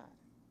Word of God.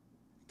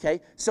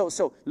 Okay?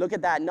 So look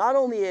at that. Not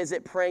only is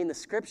it praying the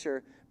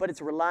Scripture, but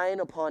it's relying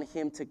upon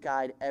Him to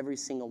guide every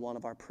single one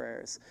of our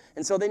prayers.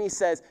 And so then he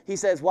says,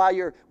 while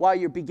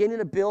you're beginning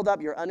to build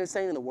up your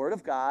understanding of the Word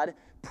of God,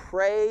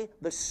 pray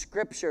the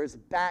Scriptures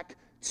back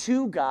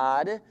to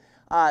God.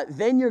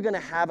 Then you're going to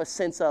have a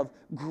sense of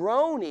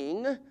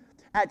groaning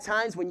at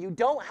times when you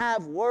don't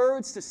have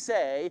words to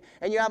say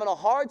and you're having a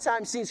hard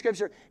time seeing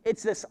Scripture.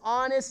 It's this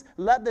honest,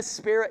 let the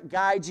Spirit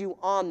guide you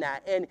on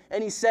that. And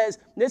he says,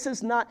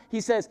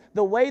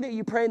 the way that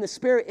you pray in the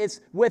Spirit is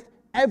with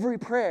every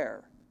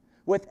prayer.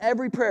 With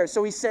every prayer.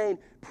 So he's saying,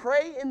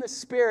 pray in the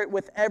Spirit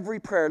with every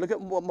prayer. Look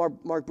at what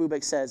Mark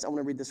Bubeck says. I want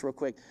to read this real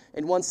quick.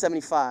 In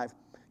 175,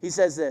 he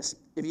says this.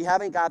 If you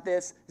haven't got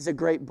this, it's a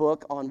great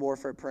book on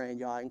warfare praying,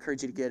 y'all. I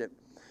encourage you to get it.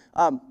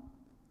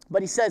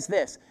 But he says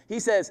this. He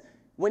says,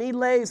 when he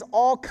lays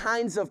all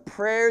kinds of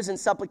prayers and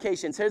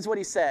supplications, here's what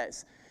he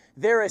says.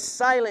 There is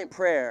silent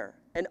prayer,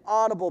 an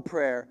audible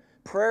prayer,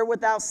 prayer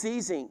without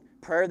ceasing,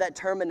 prayer that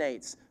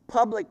terminates,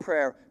 public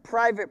prayer,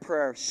 private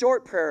prayer,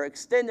 short prayer,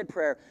 extended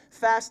prayer,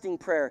 fasting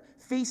prayer,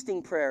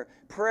 feasting prayer,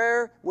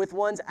 prayer with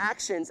one's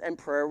actions and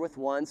prayer with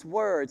one's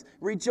words,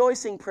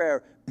 rejoicing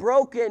prayer,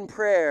 broken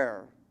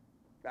prayer,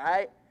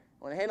 right?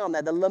 I want to hand on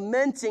that. The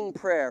lamenting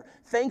prayer,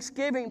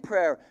 thanksgiving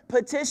prayer,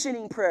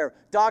 petitioning prayer,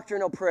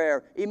 doctrinal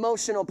prayer,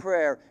 emotional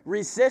prayer,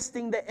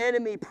 resisting the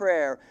enemy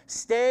prayer,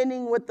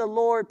 standing with the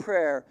Lord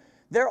prayer.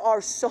 There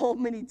are so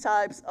many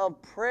types of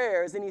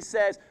prayers. And he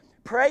says,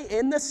 pray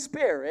in the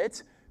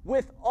Spirit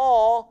with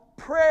all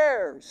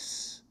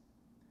prayers.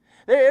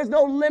 There is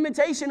no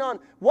limitation on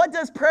what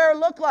does prayer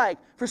look like.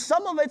 For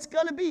some of it's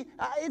going to be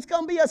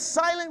a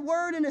silent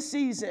word in a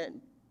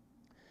season.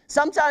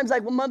 Sometimes,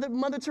 like what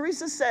Mother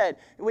Teresa said,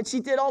 when she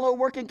did all her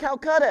work in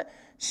Calcutta,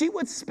 she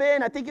would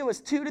spend, I think it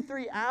was 2 to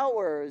 3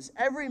 hours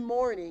every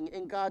morning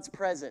in God's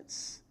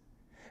presence.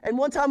 And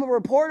one time a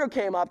reporter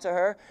came up to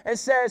her and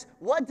says,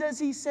 what does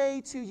he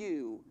say to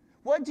you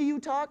What do you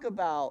talk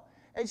about?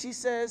 And she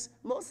says,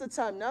 most of the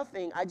time,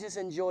 nothing. I just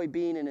enjoy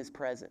being in his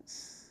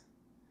presence.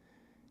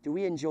 Do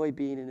we enjoy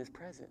being in his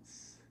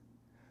presence?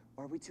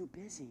 Or are we too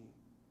busy?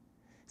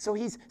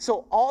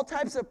 So all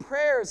types of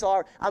prayers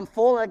are, I'm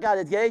full and I got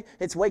it. Yay.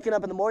 It's waking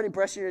up in the morning,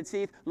 brushing your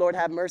teeth. Lord,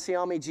 have mercy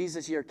on me.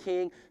 Jesus, you're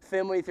king.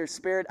 Fill me with your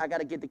spirit. I got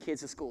to get the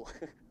kids to school.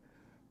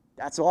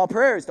 That's all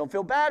prayers. Don't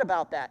feel bad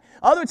about that.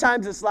 Other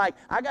times it's like,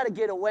 I got to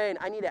get away and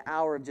I need an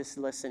hour of just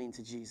listening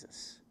to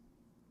Jesus.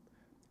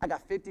 I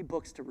got 50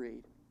 books to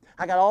read.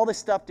 I got all this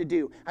stuff to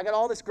do. I got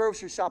all this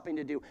grocery shopping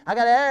to do.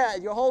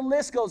 Your whole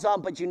list goes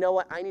on, but you know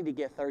what? I need to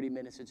get 30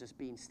 minutes of just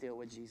being still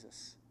with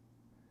Jesus.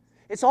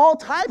 It's all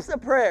types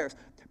of prayers.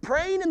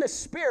 Praying in the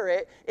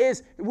Spirit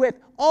is with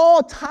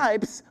all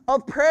types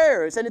of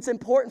prayers, and it's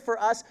important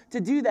for us to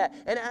do that.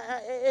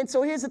 And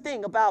so here's the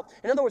thing about,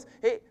 in other words,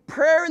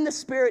 prayer in the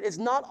Spirit is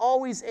not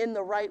always in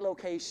the right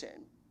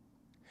location.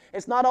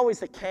 It's not always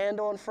the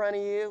candle in front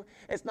of you.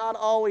 It's not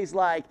always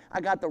like,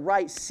 I got the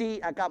right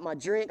seat, I got my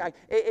drink.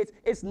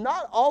 It's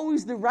not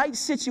always the right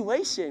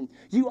situation.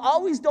 You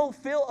always don't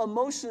feel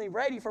emotionally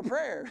ready for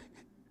prayer.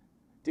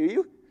 Do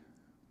you?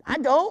 I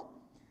don't.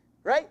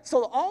 Right?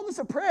 So all this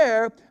of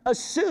prayer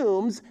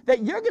assumes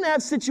that you're going to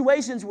have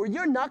situations where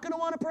you're not going to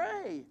want to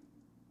pray.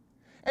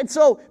 And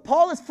so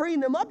Paul is freeing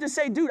them up to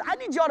say, dude, I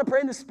need y'all to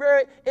pray in the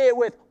Spirit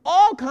with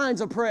all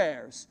kinds of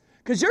prayers.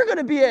 Because you're going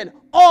to be in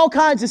all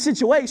kinds of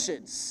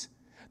situations.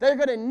 They're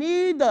going to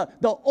need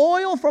the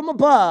oil from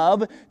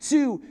above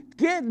to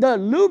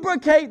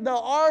lubricate the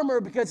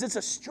armor because it's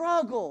a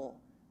struggle.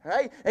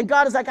 Right? And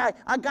God is like,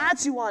 I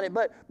got you on it.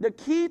 But the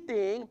key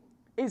thing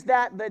is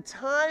that the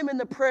time in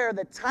the prayer,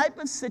 the type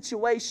of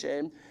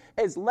situation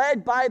is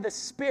led by the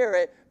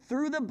Spirit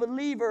through the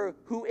believer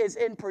who is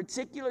in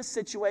particular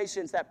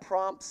situations that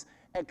prompts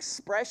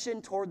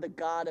expression toward the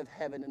God of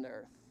heaven and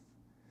earth.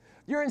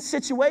 You're in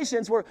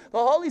situations where the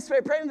Holy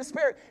Spirit, praying in the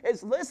Spirit,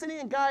 is listening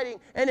and guiding,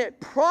 and it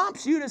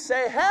prompts you to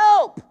say,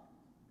 help!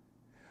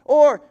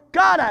 Or,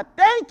 God, I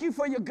thank you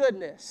for your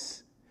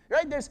goodness.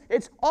 Right?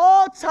 It's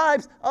all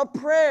types of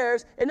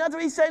prayers. In other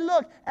words, he's saying,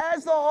 look,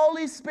 as the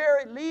Holy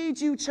Spirit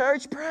leads you,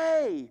 church,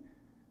 pray.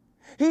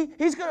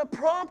 He's going to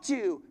prompt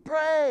you,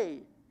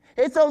 pray.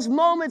 It's those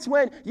moments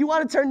when you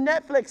want to turn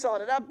Netflix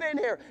on, and I've been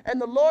here, and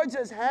the Lord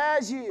just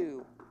has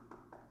you.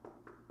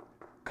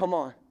 Come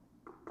on.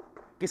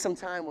 Get some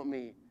time with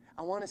me.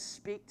 I want to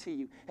speak to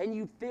you. And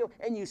you feel,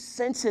 and you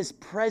sense his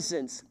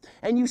presence,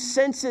 and you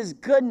sense his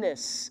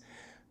goodness.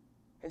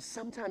 And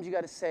sometimes you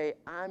got to say,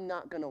 I'm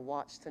not going to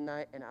watch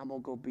tonight, and I'm going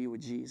to go be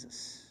with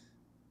Jesus.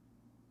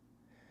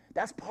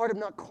 That's part of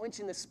not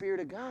quenching the Spirit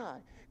of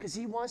God, because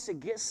he wants to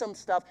get some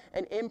stuff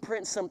and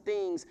imprint some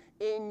things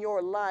in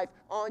your life,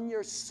 on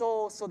your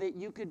soul, so that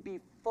you could be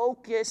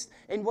focused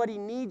in what he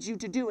needs you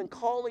to do and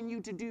calling you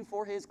to do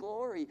for his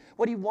glory,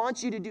 what he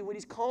wants you to do, what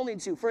he's calling you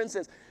to. For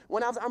instance,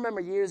 I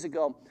remember years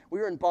ago, we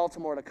were in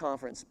Baltimore at a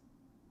conference,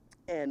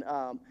 and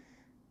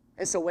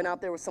so went out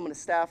there with some of the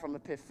staff from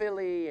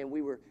Philly, and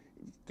we were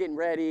getting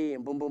ready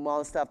and boom, boom, all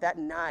this stuff. That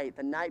night,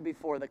 the night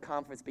before the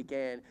conference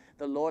began,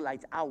 the Lord,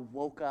 I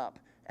woke up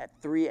at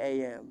 3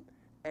 a.m.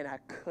 and I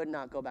could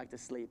not go back to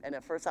sleep. And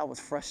at first I was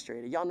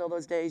frustrated. Y'all know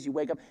those days you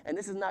wake up, and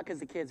this is not because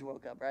the kids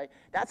woke up, right?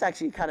 That's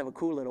actually kind of a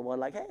cool little one,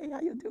 like, hey,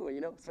 how you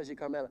doing, especially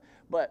Carmela.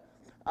 But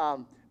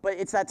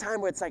it's that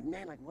time where it's like,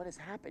 man, what is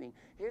happening?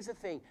 Here's the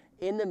thing.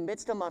 In the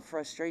midst of my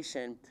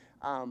frustration,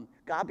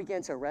 God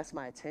began to arrest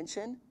my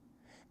attention.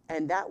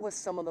 And that was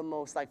some of the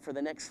most, for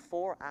the next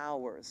 4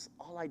 hours,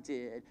 all I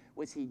did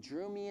was he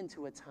drew me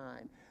into a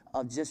time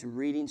of just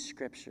reading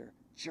Scripture,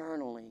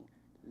 journaling,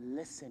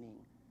 listening,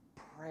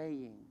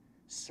 praying,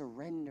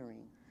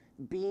 surrendering,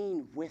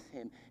 being with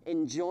him,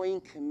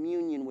 enjoying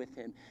communion with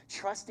him,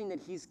 trusting that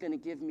he's going to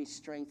give me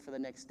strength for the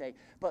next day,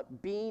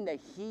 but being that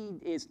he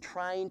is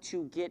trying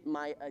to get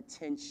my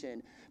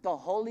attention. The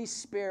Holy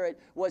Spirit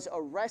was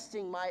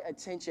arresting my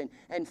attention.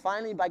 And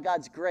finally, by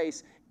God's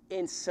grace,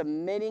 in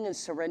submitting and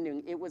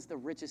surrendering, it was the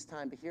richest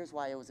time. But here's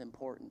why it was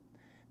important.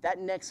 That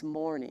next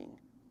morning,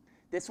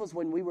 this was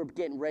when we were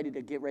getting ready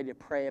to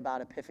pray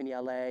about Epiphany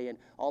LA and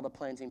all the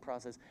planting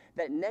process.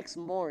 That next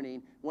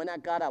morning, when I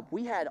got up,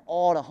 we had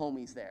all the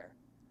homies there.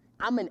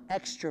 I'm an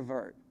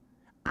extrovert.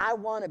 I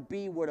want to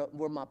be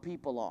where my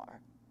people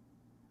are.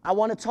 I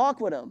want to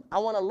talk with them. I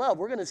want to love.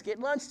 We're going to get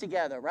lunch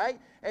together, right?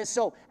 And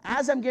so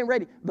as I'm getting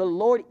ready, the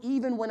Lord,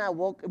 even when I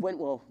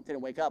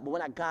didn't wake up, but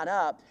when I got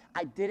up,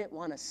 I didn't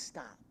want to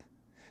stop.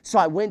 So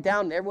I went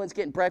down, and everyone's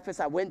getting breakfast.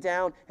 I went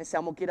down and said,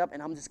 I'm going to get up,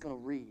 and I'm just going to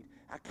read.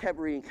 I kept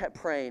reading, kept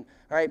praying,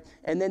 all right?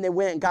 And then they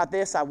went and got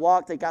this. I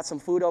walked. They got some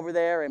food over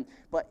there.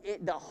 But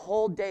the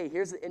whole day,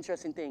 here's the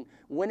interesting thing.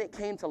 When it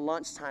came to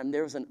lunchtime,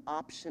 there was an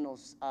optional,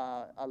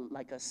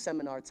 like a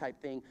seminar type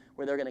thing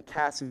where they're going to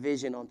cast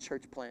vision on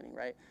church planning,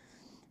 right?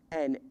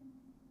 And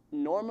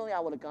normally I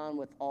would have gone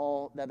with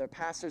all the other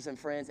pastors and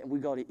friends, and we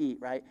go to eat,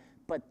 right?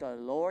 But the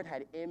Lord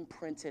had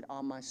imprinted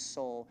on my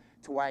soul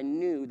to where I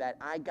knew that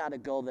I got to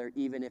go there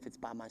even if it's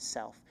by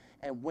myself.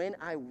 And when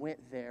I went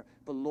there,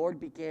 the Lord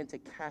began to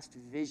cast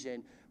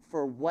vision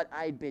for what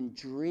I'd been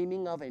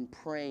dreaming of and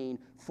praying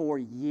for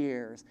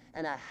years.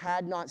 And I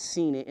had not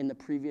seen it in the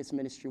previous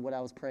ministry, what I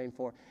was praying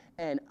for.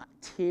 And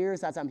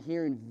tears as I'm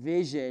hearing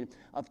vision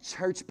of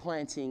church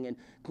planting and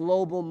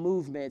global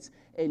movements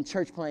and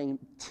church planting,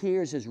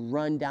 tears just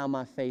run down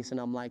my face. And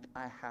I'm like,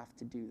 I have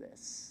to do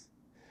this.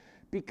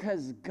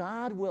 Because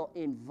God will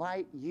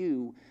invite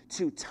you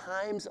to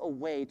times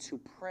away to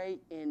pray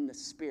in the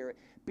Spirit.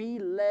 Be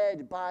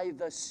led by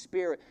the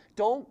Spirit.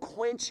 Don't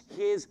quench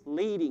His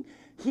leading.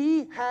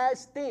 He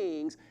has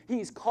things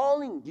He's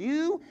calling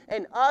you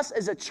and us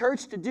as a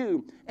church to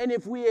do. And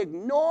if we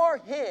ignore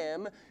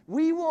Him,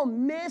 we will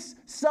miss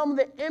some of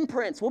the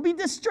imprints. We'll be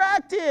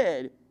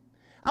distracted.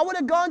 I would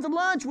have gone to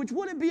lunch, which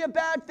wouldn't be a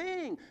bad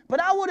thing,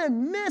 but I would have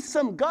missed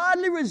some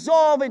godly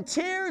resolve and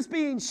tears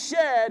being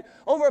shed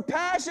over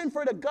passion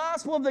for the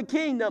gospel of the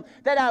kingdom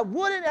that I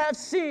wouldn't have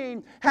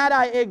seen had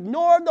I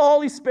ignored the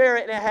Holy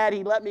Spirit and had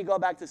He let me go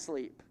back to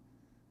sleep.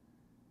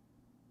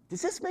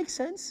 Does this make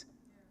sense?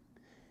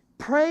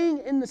 Praying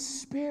in the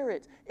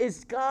Spirit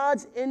is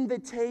God's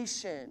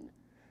invitation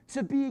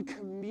to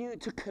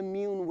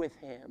commune with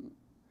Him,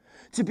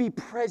 to be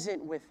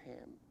present with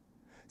Him,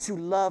 to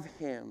love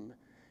Him,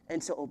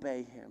 and to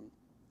obey Him.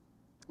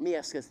 Let me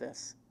ask us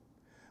this.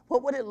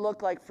 What would it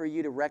look like for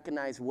you to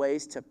recognize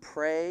ways to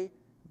pray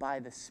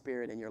by the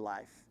Spirit in your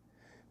life?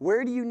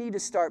 Where do you need to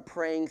start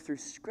praying through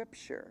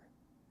Scripture?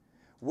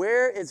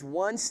 Where is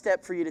one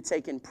step for you to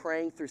take in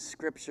praying through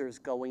Scriptures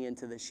going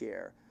into this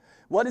year?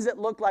 What does it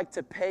look like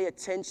to pay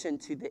attention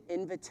to the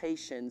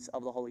invitations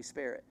of the Holy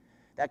Spirit?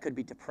 That could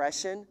be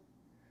depression,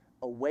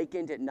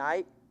 awakened at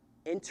night,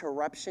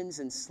 interruptions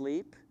in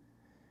sleep.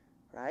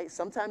 Right?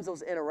 Sometimes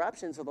those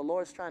interruptions are the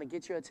Lord's trying to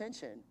get your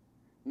attention.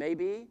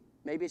 Maybe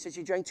it's just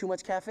you drank too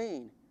much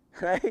caffeine,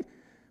 right?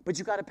 But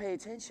you got to pay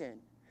attention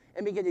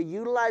and begin to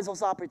utilize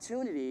those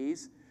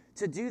opportunities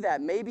to do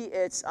that. Maybe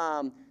it's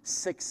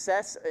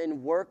success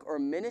in work or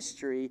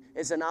ministry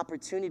is an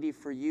opportunity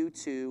for you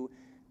to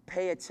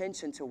pay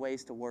attention to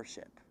ways to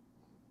worship.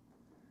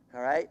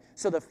 All right?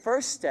 So the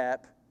first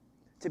step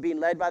to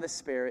being led by the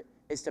Spirit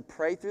is to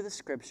pray through the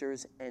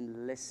Scriptures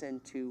and listen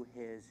to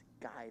His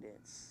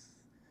guidance.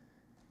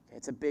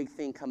 It's a big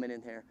thing coming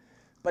in here.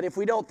 But if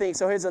we don't think,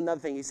 so here's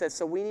another thing. He says,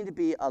 so we need to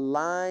be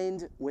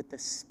aligned with the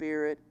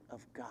Spirit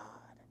of God.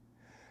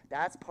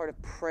 That's part of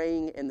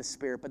praying in the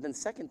Spirit. But then the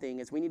second thing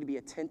is we need to be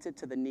attentive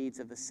to the needs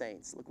of the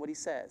saints. Look what he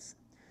says.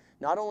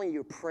 Not only are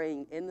you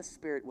praying in the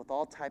Spirit with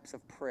all types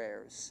of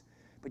prayers,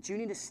 but you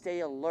need to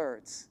stay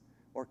alert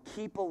or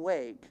keep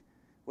awake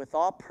with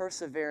all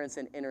perseverance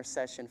and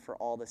intercession for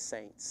all the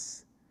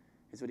saints.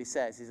 Here's what he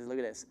says. He says, look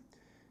at this.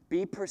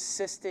 Be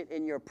persistent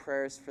in your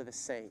prayers for the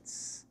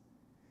saints.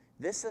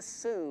 This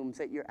assumes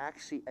that you're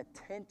actually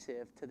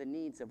attentive to the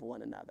needs of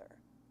one another.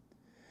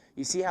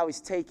 You see how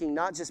he's taking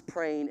not just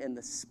praying in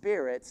the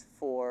Spirit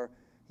for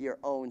your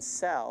own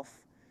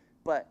self,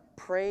 but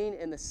praying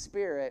in the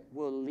Spirit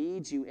will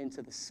lead you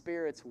into the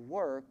Spirit's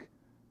work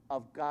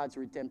of God's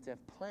redemptive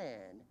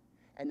plan.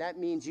 And that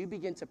means you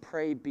begin to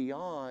pray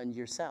beyond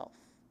yourself.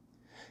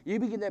 You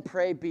begin to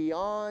pray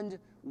beyond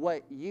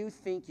what you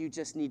think you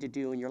just need to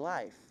do in your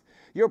life.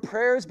 Your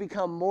prayers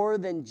become more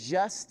than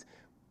just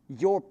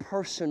your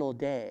personal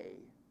day.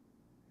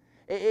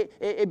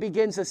 It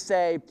begins to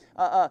say,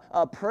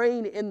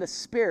 praying in the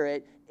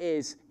Spirit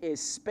is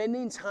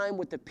spending time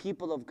with the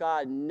people of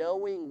God,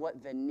 knowing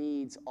what the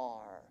needs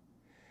are.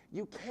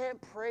 You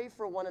can't pray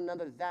for one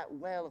another that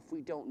well if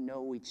we don't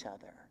know each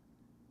other.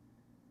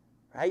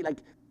 Right? Like,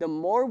 the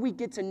more we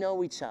get to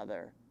know each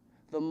other,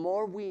 the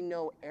more we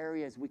know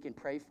areas we can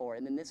pray for.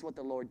 And then this is what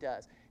the Lord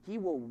does. He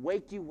will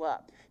wake you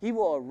up. He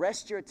will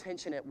arrest your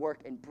attention at work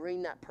and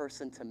bring that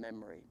person to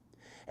memory.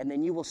 And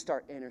then you will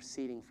start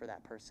interceding for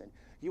that person.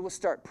 You will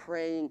start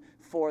praying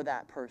for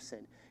that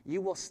person.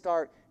 You will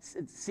start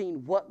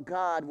seeing what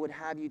God would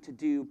have you to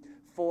do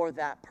for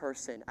that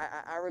person.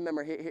 I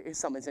remember, here's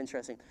something that's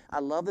interesting. I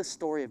love the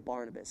story of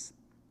Barnabas.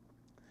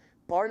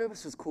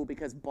 Barnabas was cool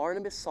because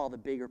Barnabas saw the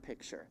bigger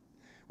picture.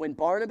 When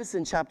Barnabas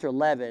in chapter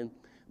 11,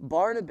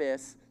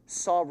 Barnabas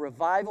saw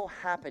revival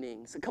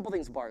happening. So a couple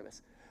things,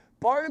 Barnabas.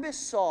 Barnabas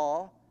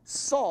saw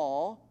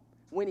Saul,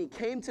 when he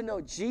came to know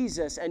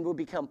Jesus and would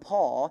become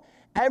Paul,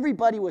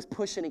 everybody was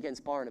pushing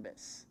against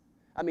Barnabas.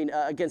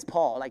 Against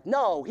Paul. Like,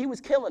 no, he was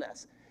killing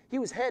us. He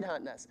was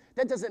headhunting us.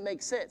 That doesn't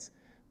make sense.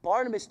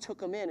 Barnabas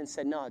took him in and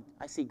said, no,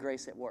 I see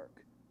grace at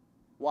work.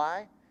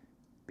 Why?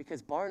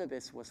 Because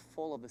Barnabas was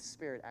full of the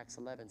Spirit, Acts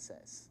 11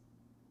 says.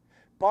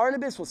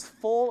 Barnabas was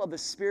full of the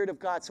Spirit of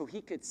God so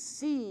he could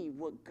see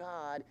what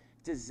God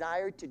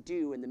desired to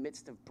do in the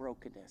midst of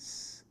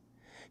brokenness.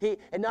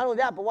 And not only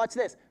that, but watch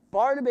this.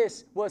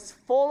 Barnabas was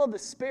full of the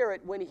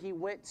Spirit when he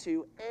went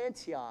to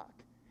Antioch.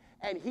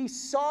 And he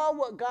saw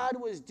what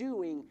God was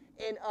doing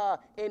in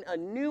a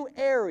new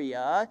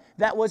area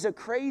that was a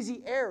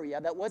crazy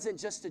area, that wasn't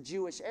just a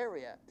Jewish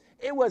area.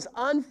 It was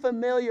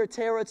unfamiliar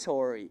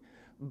territory.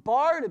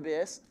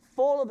 Barnabas,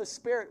 full of the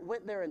Spirit,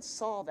 went there and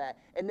saw that.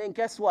 And then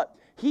guess what?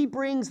 He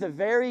brings the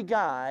very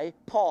guy,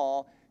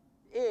 Paul,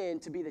 in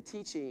to be the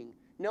teaching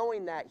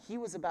knowing that he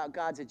was about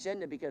God's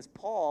agenda because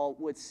Paul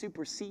would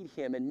supersede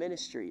him in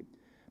ministry.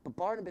 But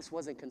Barnabas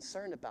wasn't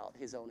concerned about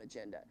his own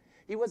agenda.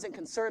 He wasn't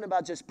concerned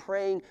about just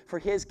praying for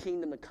his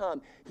kingdom to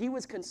come. He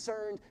was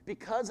concerned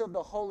because of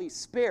the Holy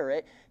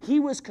Spirit. He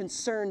was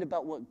concerned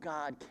about what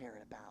God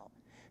cared about.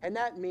 And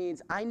that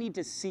means I need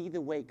to see the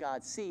way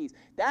God sees.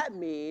 That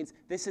means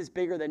this is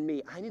bigger than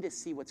me. I need to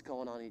see what's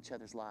going on in each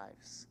other's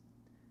lives.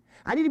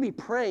 I need to be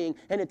praying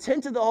and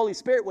attend to the Holy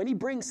Spirit. When he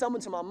brings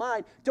someone to my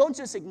mind, don't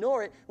just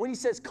ignore it. When he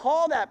says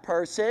call that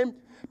person,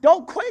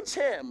 don't quench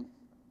him.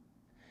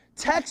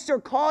 Text or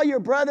call your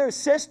brother or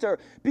sister,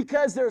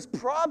 because there's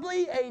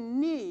probably a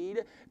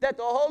need that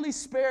the Holy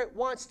Spirit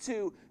wants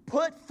to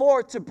put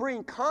forth to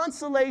bring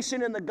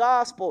consolation in the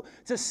gospel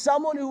to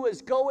someone who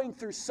is going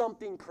through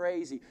something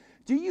crazy.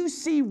 Do you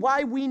see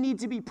why we need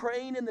to be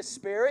praying in the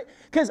Spirit?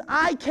 Because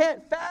I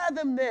can't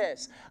fathom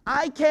this.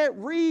 I can't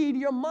read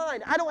your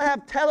mind. I don't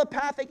have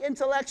telepathic,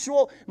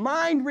 intellectual,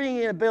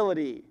 mind-reading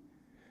ability.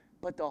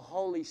 But the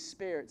Holy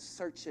Spirit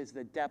searches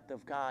the depth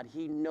of God.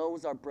 He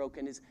knows our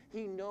brokenness.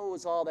 He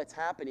knows all that's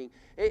happening.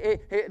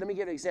 Let me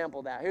give an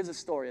example of that. Here's a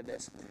story of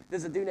this.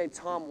 There's a dude named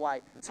Tom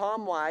White.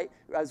 Tom White,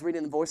 I was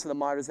reading The Voice of the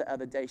Martyrs the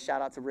other day.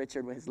 Shout out to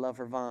Richard with his love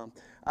for Vom.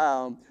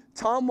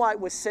 Tom White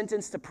was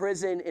sentenced to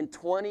prison in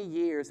 20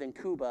 years in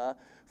Cuba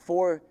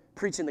for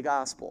preaching the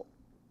gospel.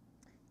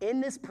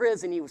 In this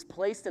prison, he was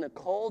placed in a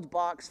cold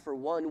box for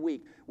 1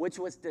 week, which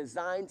was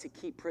designed to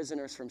keep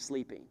prisoners from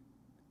sleeping.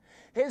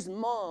 His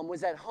mom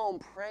was at home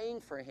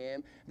praying for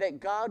him that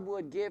God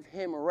would give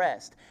him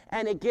rest.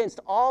 And against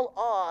all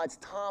odds,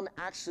 Tom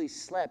actually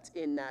slept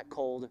in that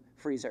cold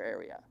freezer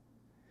area.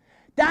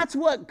 That's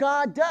what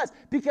God does,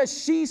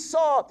 because she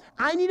saw,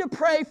 I need to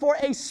pray for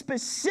a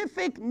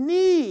specific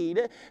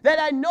need that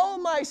I know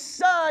my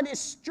son is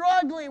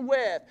struggling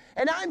with.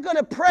 And I'm going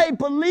to pray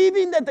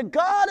believing that the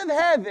God of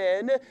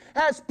heaven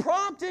has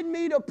prompted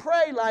me to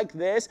pray like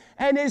this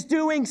and is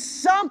doing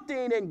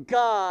something, and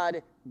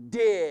God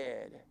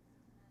did.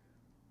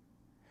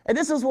 And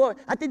this is what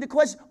I think the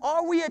question,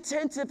 are we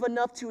attentive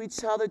enough to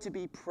each other to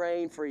be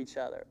praying for each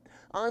other?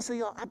 Honestly,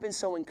 y'all, I've been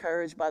so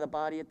encouraged by the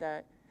body at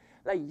that.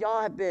 Like,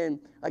 y'all have been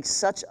like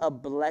such a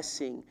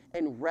blessing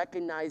in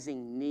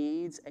recognizing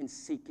needs and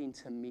seeking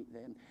to meet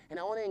them. And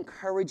I want to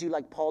encourage you,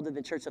 like Paul did in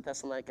the church of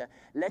Thessalonica,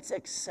 let's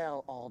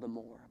excel all the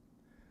more.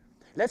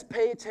 Let's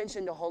pay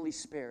attention to Holy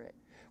Spirit.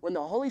 When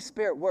the Holy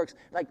Spirit works,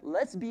 like,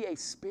 let's be a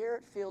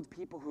Spirit-filled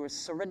people who are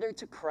surrendered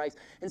to Christ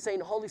and saying,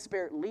 Holy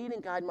Spirit, lead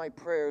and guide my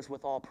prayers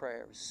with all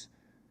prayers.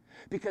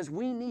 Because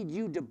we need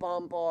you to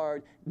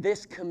bombard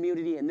this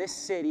community and this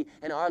city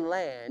and our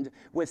land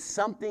with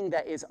something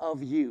that is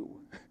of you.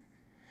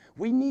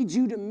 We need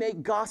you to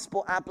make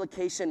gospel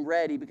application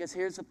ready, because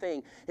here's the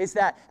thing, is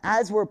that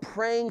as we're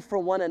praying for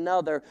one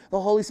another, the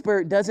Holy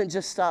Spirit doesn't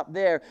just stop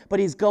there, but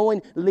he's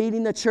going,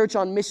 leading the church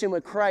on mission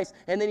with Christ.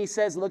 And then he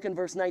says, look in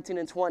verse 19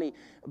 and 20,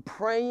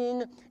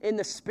 praying in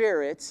the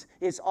Spirit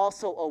is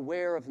also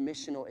aware of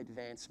missional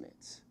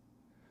advancements.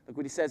 Look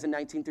what he says in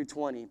 19 through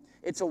 20.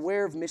 It's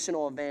aware of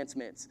missional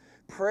advancements.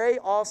 Pray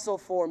also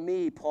for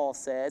me, Paul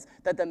says,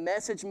 that the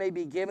message may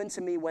be given to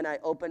me when I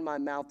open my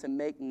mouth to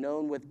make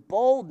known with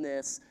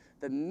boldness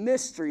the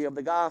mystery of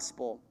the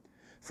gospel.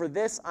 For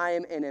this I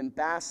am an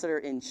ambassador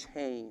in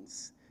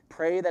chains.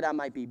 Pray that I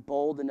might be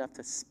bold enough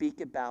to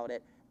speak about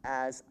it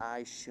as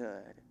I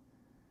should.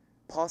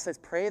 Paul says,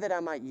 pray that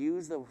I might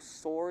use the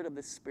sword of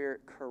the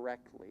Spirit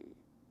correctly.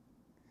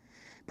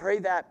 Pray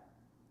that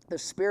the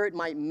Spirit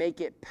might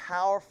make it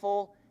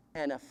powerful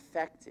and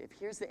effective.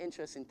 Here's the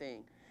interesting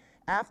thing.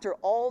 After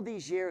all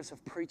these years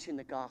of preaching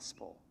the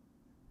gospel,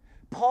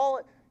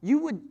 Paul, you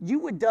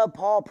would dub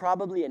Paul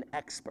probably an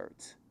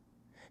expert.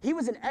 He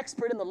was an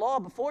expert in the law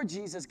before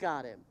Jesus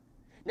got him.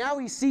 Now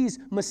he sees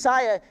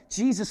Messiah,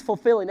 Jesus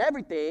fulfilling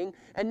everything,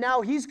 and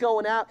now he's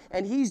going out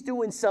and he's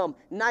doing some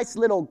nice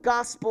little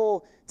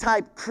gospel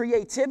type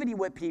creativity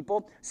with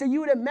people. So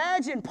you would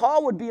imagine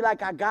Paul would be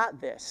like, I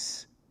got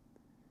this.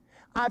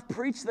 I've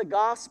preached the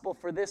gospel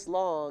for this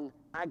long.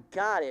 I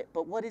got it.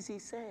 But what does he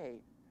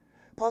say?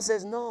 Paul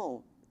says,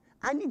 no,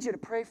 I need you to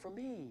pray for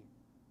me.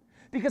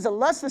 Because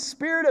unless the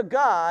Spirit of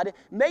God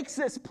makes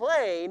this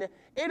plain,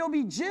 it'll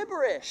be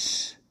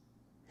gibberish.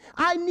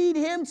 I need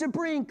him to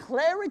bring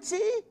clarity,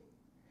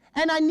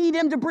 and I need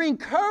him to bring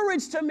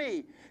courage to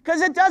me.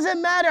 Because it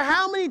doesn't matter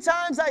how many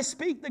times I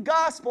speak the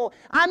gospel,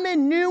 I'm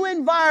in new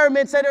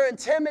environments that are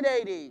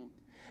intimidating.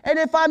 And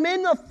if I'm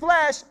in the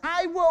flesh,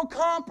 I will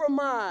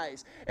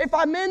compromise. If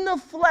I'm in the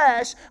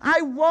flesh,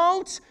 I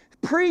won't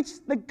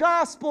preach the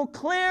gospel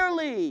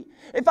clearly.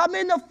 If I'm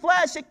in the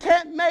flesh, it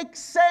can't make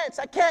sense.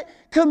 I can't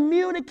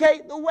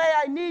communicate the way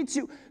I need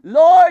to.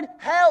 Lord,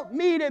 help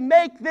me to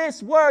make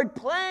this word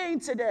plain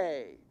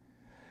today.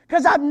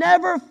 Because I've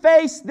never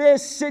faced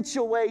this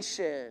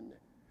situation.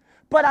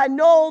 But I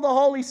know the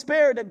Holy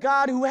Spirit, a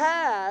God who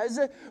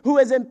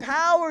has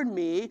empowered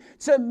me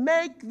to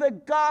make the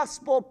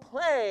gospel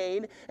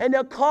plain and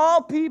to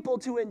call people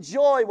to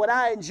enjoy what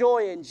I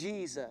enjoy in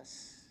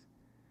Jesus.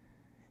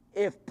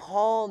 If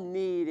Paul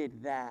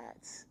needed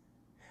that,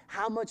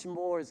 how much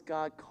more is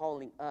God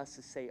calling us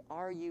to say,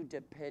 are you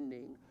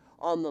depending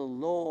on the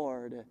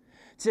Lord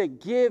to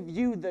give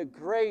you the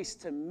grace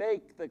to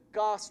make the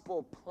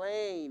gospel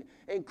plain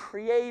in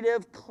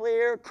creative,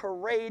 clear,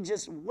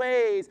 courageous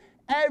ways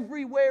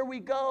everywhere we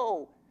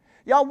go?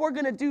 Y'all, we're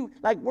going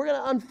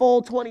to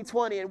unfold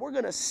 2020, and we're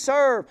going to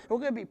serve, and we're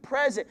going to be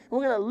present, and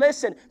we're going to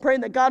listen,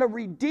 praying that God will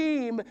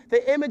redeem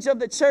the image of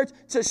the church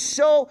to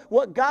show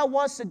what God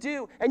wants to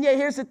do. And yet,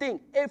 here's the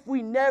thing. If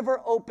we never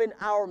open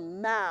our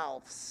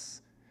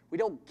mouths, we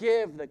don't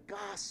give the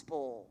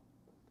gospel.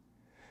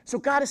 So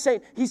God is saying,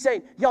 he's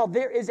saying, y'all,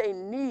 there is a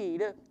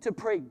need to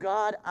pray,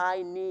 God,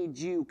 I need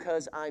you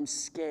because I'm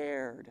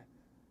scared.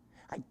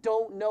 I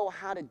don't know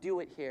how to do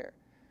it here.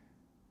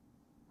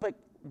 But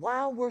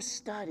while we're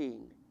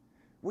studying,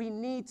 we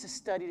need to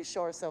study to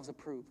show ourselves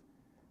approved.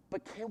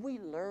 But can we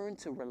learn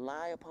to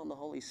rely upon the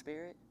Holy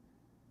Spirit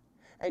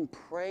and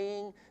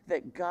praying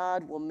that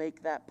God will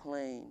make that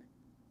plain?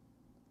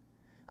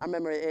 I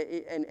remember,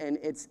 and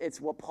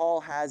it's what Paul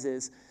has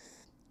is,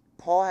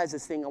 Paul has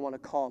this thing I want to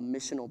call a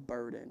missional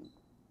burden.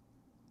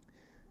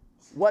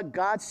 What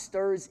God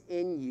stirs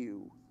in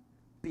you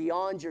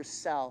beyond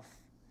yourself,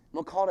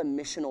 we'll call it a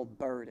missional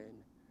burden.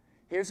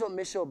 Here's what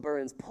missional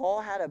burdens.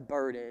 Paul had a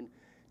burden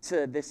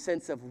to this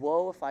sense of,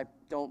 woe if I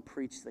don't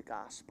preach the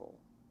gospel.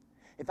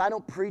 If I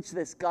don't preach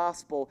this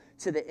gospel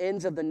to the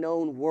ends of the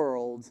known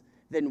world,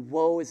 then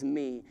woe is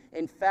me.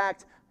 In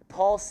fact,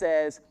 Paul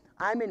says,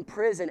 I'm in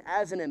prison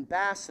as an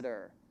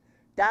ambassador.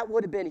 That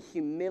would have been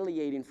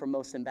humiliating for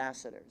most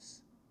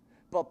ambassadors.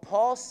 But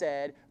Paul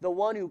said, the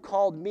one who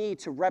called me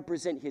to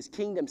represent his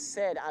kingdom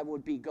said I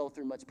would go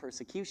through much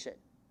persecution.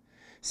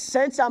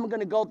 Since I'm going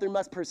to go through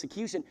much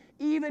persecution,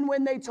 even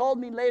when they told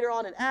me later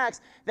on in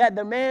Acts that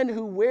the man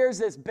who wears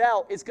this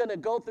belt is going to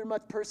go through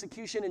much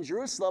persecution in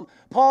Jerusalem,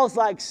 Paul's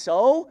like,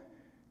 so?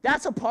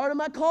 That's a part of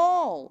my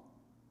call.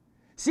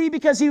 See,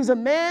 because he was a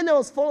man that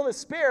was full of the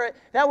Spirit,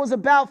 that was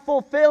about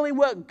fulfilling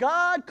what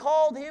God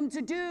called him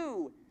to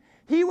do.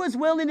 He was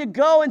willing to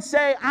go and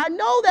say, I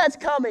know that's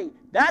coming.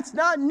 That's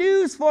not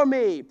news for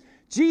me.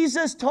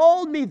 Jesus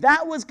told me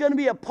that was going to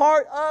be a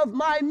part of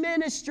my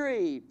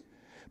ministry.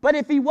 But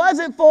if he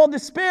wasn't full of the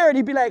Spirit,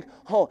 he'd be like,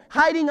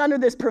 hiding under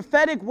this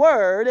prophetic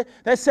word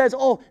that says,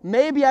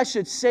 maybe I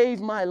should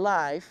save my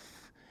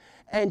life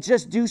and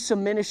just do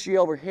some ministry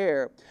over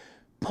here.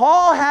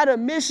 Paul had a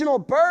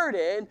missional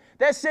burden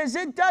that says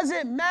it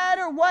doesn't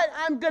matter what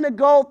I'm going to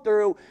go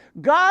through.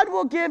 God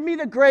will give me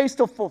the grace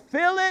to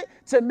fulfill it,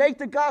 to make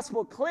the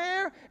gospel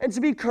clear, and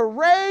to be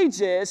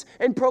courageous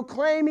in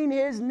proclaiming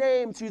his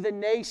name to the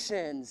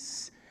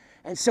nations.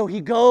 And so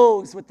he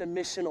goes with the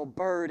missional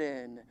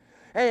burden.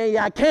 Hey,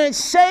 I can't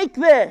shake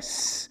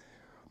this.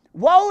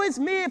 Woe is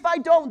me if I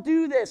don't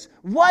do this.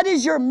 What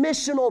is your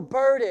missional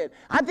burden?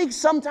 I think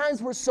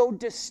sometimes we're so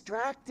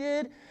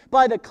distracted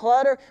by the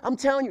clutter. I'm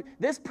telling you,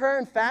 this prayer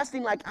and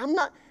fasting, I'm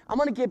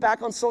going to get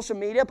back on social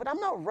media, but I'm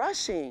not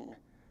rushing.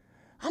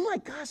 I'm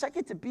like, gosh, I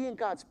get to be in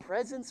God's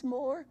presence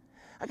more.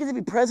 I get to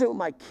be present with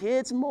my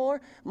kids more,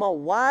 my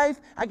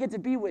wife. I get to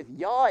be with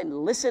y'all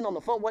and listen on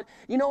the phone.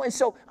 And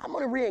so I'm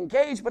going to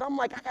re-engage, but I'm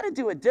like, I got to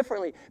do it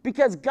differently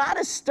because God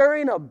is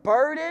stirring a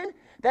burden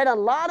that in a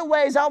lot of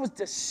ways I was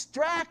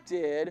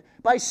distracted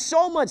by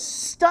so much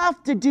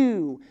stuff to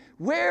do.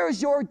 Where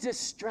is your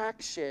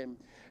distraction?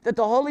 That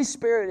the Holy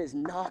Spirit is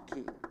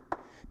knocking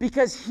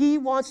because he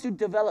wants to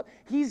develop.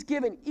 He's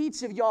given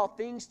each of y'all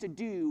things to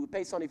do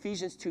based on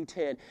Ephesians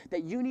 2:10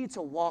 that you need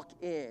to walk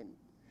in.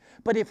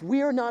 But if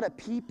we are not a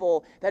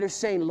people that are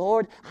saying,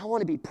 Lord, I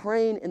want to be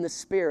praying in the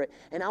Spirit,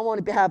 and I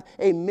want to have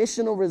a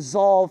missional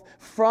resolve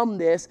from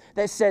this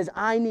that says,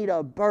 I need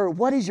a burden.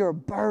 What is your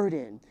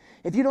burden?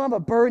 If you don't have a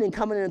burden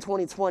coming in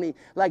 2020,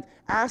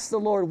 ask the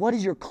Lord, what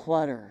is your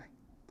clutter?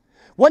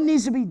 What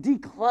needs to be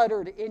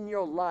decluttered in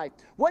your life?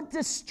 What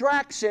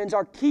distractions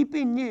are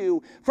keeping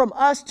you from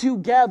us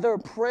together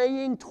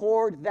praying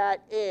toward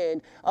that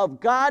end of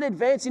God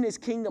advancing his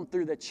kingdom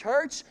through the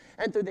church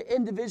and through the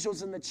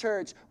individuals in the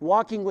church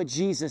walking with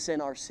Jesus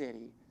in our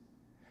city?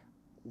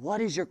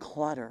 What is your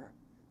clutter?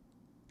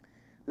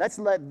 Let's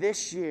let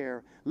this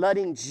year,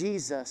 letting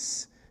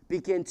Jesus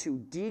begin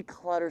to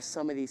declutter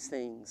some of these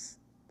things.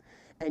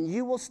 And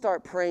you will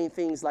start praying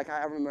things like,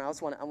 I remember, I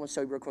want to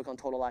show you real quick on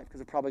Total Life,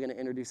 because we're probably going to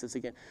introduce this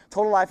again.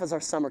 Total Life is our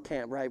summer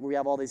camp, right, where we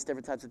have all these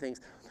different types of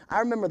things. I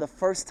remember the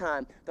first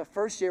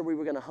year we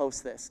were going to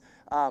host this,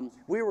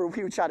 we were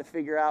trying to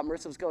figure out,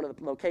 Marissa was going to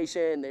the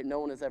location, no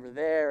one was ever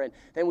there, and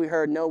then we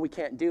heard, no, we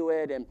can't do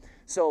it. And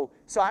so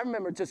I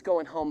remember just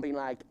going home being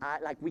like,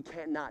 we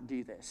can't not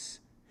do this.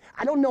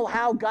 I don't know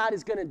how God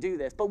is going to do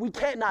this, but we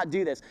can't not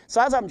do this.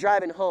 So as I'm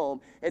driving home,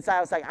 I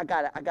was like, I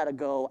gotta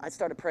go. I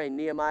started praying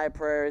Nehemiah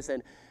prayers,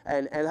 and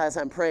as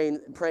I'm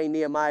praying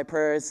Nehemiah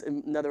prayers,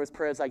 in other words,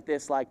 prayers like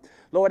this, like,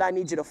 Lord, I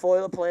need you to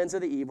foil the plans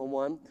of the evil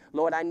one.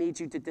 Lord, I need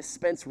you to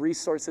dispense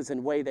resources in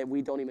a way that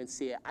we don't even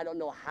see it. I don't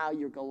know how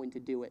you're going to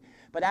do it.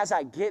 But as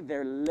I get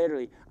there,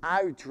 literally,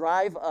 I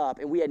drive up,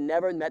 and we had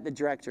never met the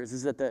directors. This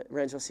is at the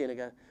Rancho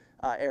Cienega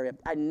area.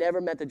 I never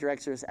met the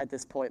directors at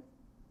this point.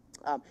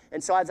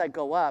 And so as I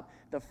go up,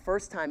 the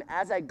first time,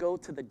 as I go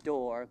to the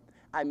door,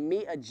 I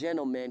meet a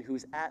gentleman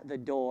who's at the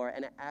door,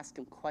 and I ask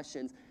him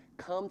questions.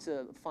 Come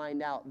to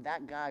find out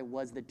that guy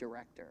was the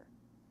director.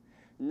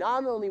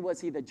 Not only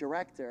was he the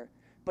director,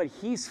 but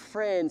he's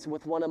friends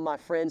with one of my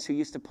friends who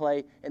used to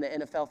play in the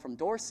NFL from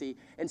Dorsey.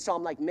 And so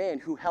I'm like, man,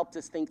 who helped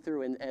us think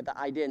through and the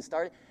idea and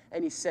started.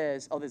 And he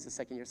says, oh, this is the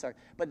second year, sorry.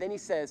 But then he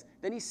says,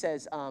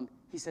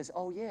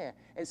 oh yeah.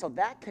 And so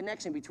that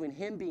connection between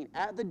him being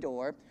at the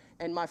door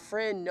and my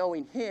friend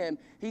knowing him,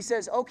 he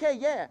says, okay,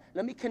 yeah,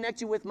 let me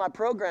connect you with my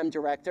program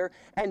director.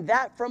 And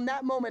that from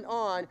that moment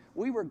on,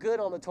 we were good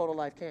on the Total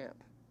Life Camp.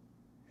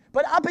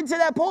 But up until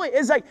that point,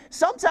 it's like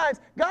sometimes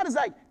God is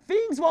like,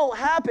 things won't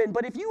happen,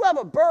 but if you have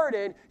a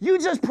burden, you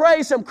just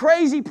pray some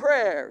crazy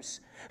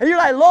prayers. And you're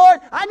like, Lord,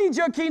 I need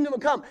your kingdom to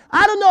come.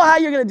 I don't know how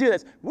you're going to do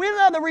this. We don't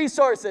have the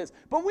resources,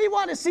 but we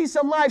want to see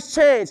some lives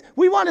change.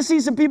 We want to see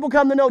some people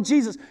come to know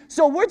Jesus.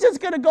 So we're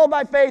just going to go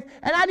by faith,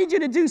 and I need you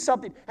to do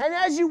something. And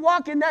as you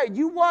walk in there,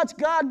 you watch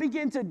God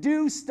begin to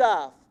do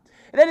stuff.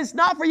 And then it's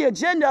not for your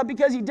agenda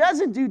because he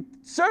doesn't do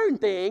certain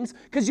things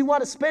because you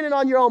want to spend it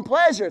on your own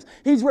pleasures.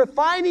 He's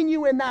refining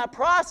you in that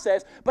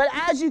process. But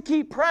as you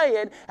keep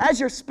praying, as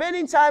you're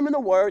spending time in the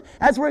Word,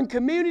 as we're in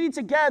community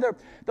together,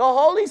 the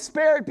Holy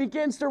Spirit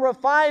begins to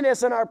refine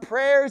us and our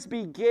prayers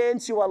begin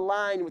to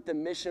align with the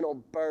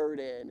missional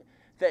burden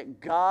that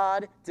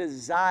God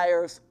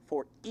desires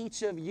for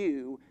each of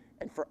you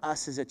and for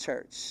us as a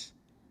church.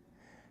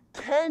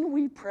 Can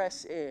we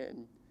press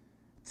in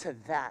to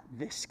that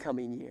this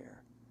coming year?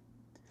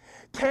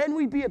 Can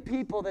we be a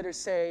people that are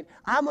saying,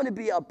 I'm going to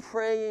be a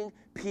praying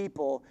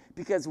people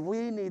because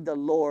we need the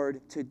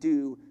Lord to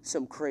do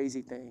some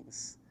crazy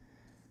things?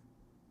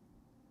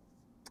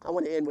 I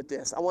want to end with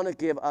this. I want to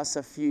give us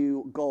a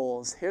few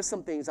goals. Here's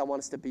some things I want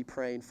us to be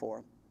praying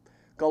for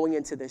going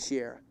into this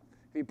year.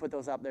 If you put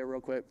those up there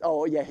real quick.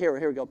 Oh, yeah, here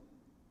we go.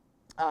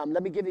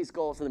 Let me give these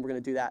goals, and then we're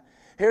going to do that.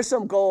 Here's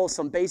some goals,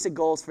 some basic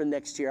goals for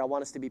next year I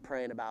want us to be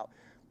praying about.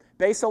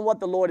 Based on what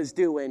the Lord is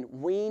doing,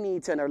 we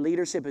need to, and our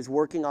leadership is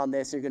working on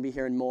this, and you're going to be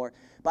hearing more,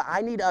 but I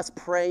need us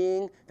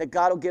praying that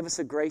God will give us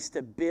the grace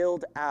to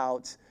build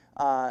out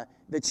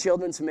the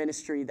children's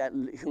ministry that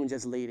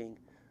Hunja's leading.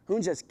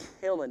 Hunja's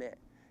killing it,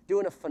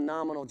 doing a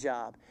phenomenal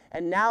job.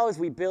 And now as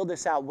we build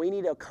this out, we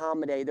need to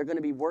accommodate. They're going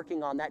to be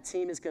working on, that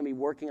team is going to be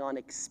working on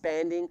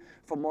expanding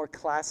for more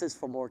classes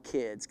for more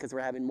kids because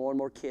we're having more and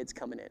more kids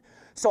coming in.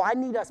 So I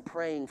need us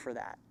praying for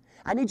that.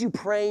 I need you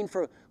praying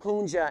for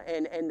Hunja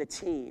and the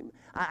team.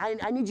 I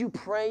need you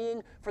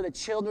praying for the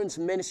children's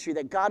ministry,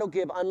 that God will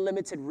give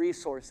unlimited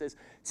resources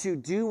to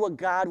do what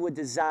God would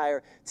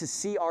desire to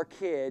see our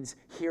kids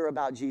hear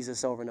about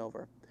Jesus over and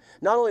over.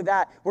 Not only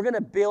that, we're going to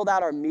build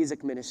out our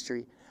music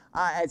ministry.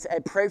 I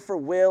pray for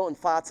Will and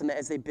Fatima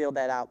as they build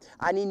that out.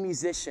 I need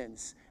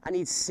musicians. I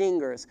need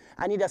singers.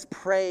 I need us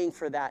praying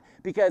for that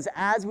because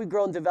as we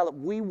grow and develop,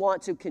 we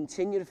want to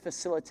continue to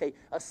facilitate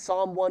a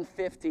Psalm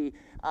 150,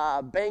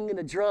 banging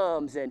the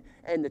drums and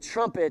the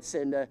trumpets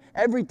and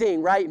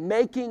everything, right?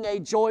 Making a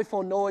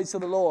joyful noise to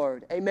the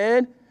Lord.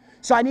 Amen?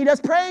 So I need us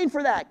praying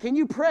for that. Can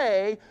you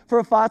pray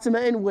for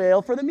Fatima and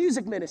Will for the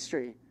music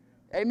ministry?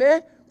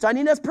 Amen? So I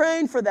need us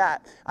praying for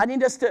that. I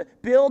need us to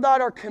build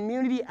out our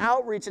community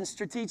outreach and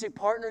strategic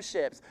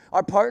partnerships.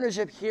 Our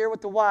partnership here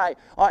with the Y,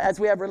 as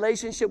we have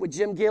relationship with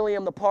Jim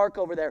Gilliam, the park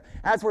over there,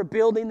 as we're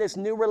building this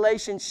new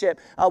relationship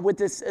with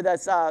this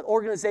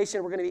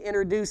organization we're going to be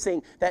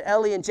introducing that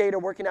Ellie and Jade are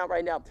working out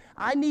right now.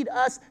 I need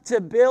us to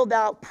build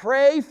out,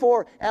 pray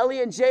for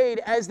Ellie and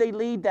Jade as they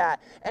lead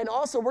that. And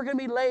also we're going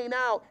to be laying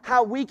out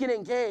how we can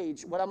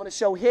engage, what I'm going to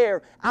show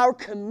here, our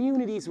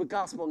communities with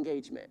gospel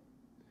engagement.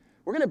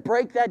 We're going to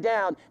break that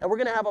down, and we're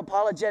going to have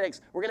apologetics.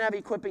 We're going to have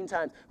equipping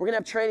times. We're going to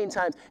have training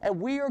times, and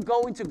we are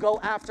going to go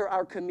after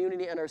our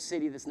community and our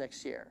city this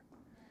next year.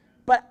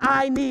 But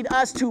I need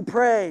us to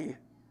pray.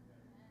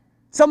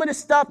 Some of this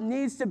stuff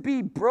needs to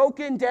be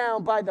broken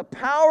down by the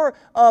power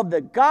of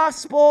the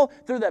gospel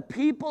through the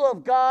people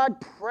of God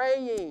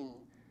praying.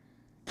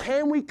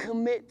 Can we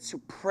commit to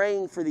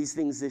praying for these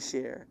things this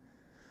year?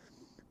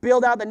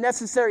 Build out the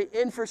necessary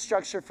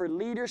infrastructure for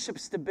leadership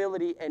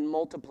stability and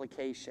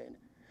multiplication.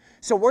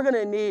 So we're going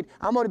to need,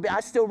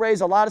 I still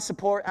raise a lot of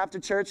support after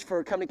church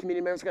for coming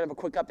community members. We're going to have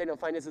a quick update on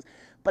finances.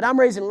 But I'm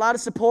raising a lot of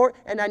support,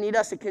 and I need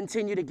us to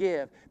continue to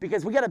give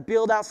because we got to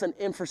build out some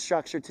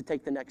infrastructure to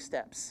take the next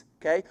steps,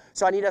 okay?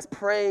 So I need us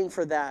praying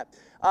for that.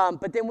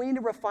 But then we need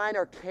to refine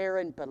our care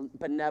and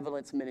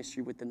benevolence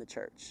ministry within the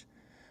church,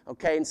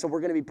 okay? And so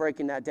we're going to be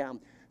breaking that down.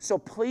 So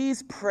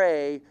please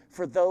pray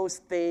for those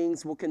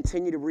things. We'll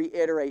continue to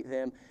reiterate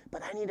them,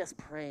 but I need us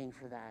praying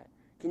for that.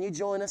 Can you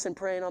join us in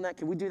praying on that?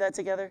 Can we do that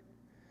together?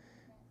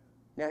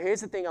 Now,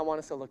 here's the thing I want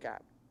us to look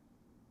at.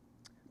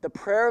 The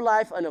prayer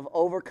life of an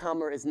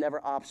overcomer is never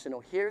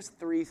optional. Here's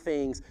 3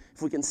 things,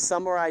 if we can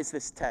summarize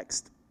this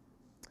text.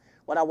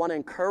 What I want to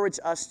encourage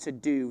us to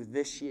do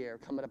this year,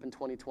 coming up in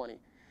 2020.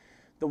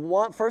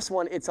 First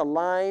one, it's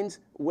aligned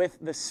with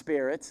the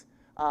Spirit.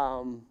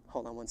 Hold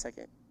on one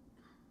second.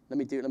 Let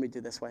me do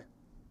it this way.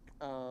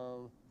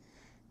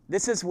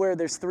 this is where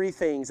there's 3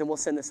 things, and we'll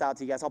send this out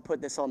to you guys. I'll put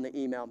this on the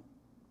email.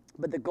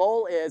 But the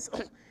goal is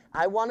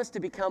I want us to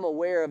become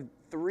aware of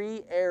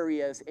 3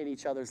 areas in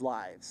each other's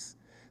lives.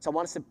 So I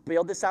want us to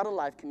build this out in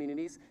life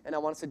communities, and I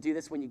want us to do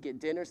this when you get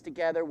dinners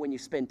together, when you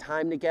spend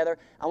time together.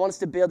 I want us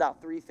to build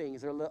out 3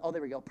 things. Oh,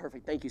 there we go.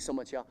 Perfect. Thank you so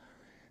much, y'all.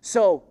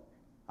 So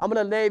I'm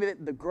going to name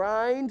it the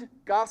grind,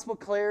 gospel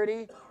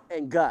clarity,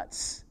 and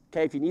guts.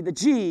 Okay, if you need the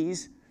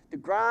G's, the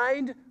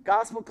grind,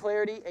 gospel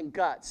clarity, and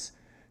guts.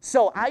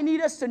 So I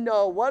need us to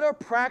know what are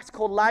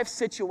practical life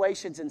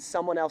situations in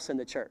someone else in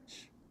the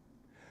church.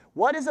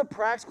 What is a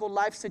practical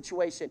life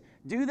situation?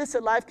 Do this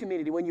at Life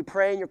Community when you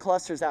pray in your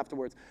clusters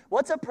afterwards.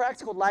 What's a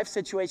practical life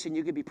situation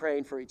you could be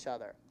praying for each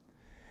other?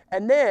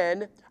 And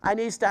then I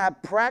need us to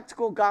have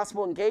practical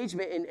gospel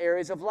engagement in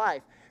areas of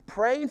life.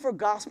 Praying for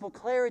gospel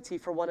clarity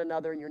for one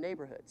another in your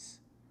neighborhoods.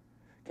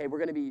 Okay, we're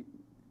going to be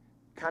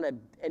kind of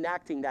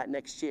enacting that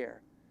next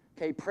year.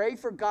 Okay, pray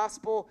for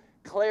gospel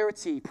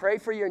clarity. Pray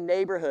for your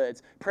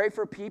neighborhoods. Pray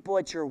for people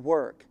at your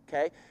work,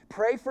 okay?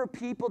 Pray for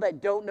people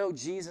that don't know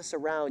Jesus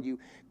around you.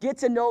 Get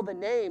to know the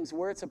names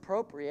where it's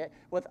appropriate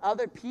with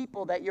other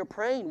people that you're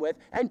praying with,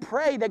 and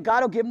pray that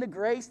God will give them the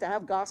grace to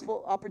have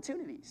gospel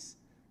opportunities,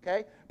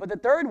 okay? But the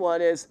third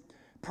one is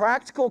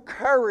practical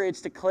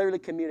courage to clearly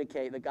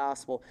communicate the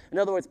gospel. In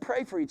other words,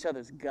 pray for each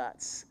other's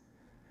guts.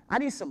 I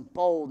need some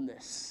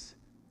boldness.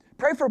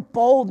 Pray for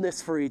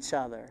boldness for each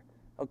other,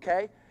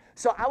 okay?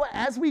 So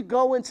as we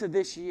go into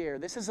this year,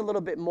 this is a little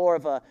bit more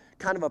of a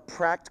kind of a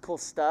practical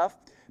stuff,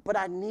 but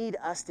I need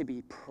us to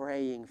be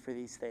praying for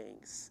these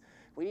things.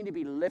 We need to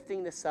be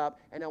lifting this up,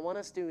 and I want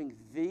us doing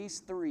these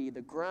 3,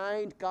 the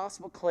grind,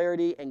 gospel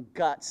clarity, and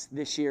guts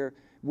this year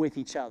with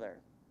each other,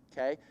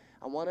 okay?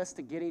 I want us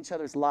to get in each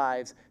other's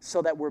lives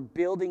so that we're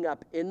building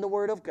up in the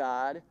Word of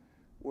God,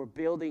 we're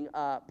building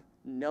up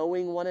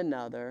knowing one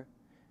another,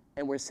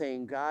 and we're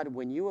saying, God,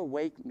 when you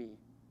awake me,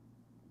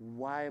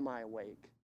 why am I awake?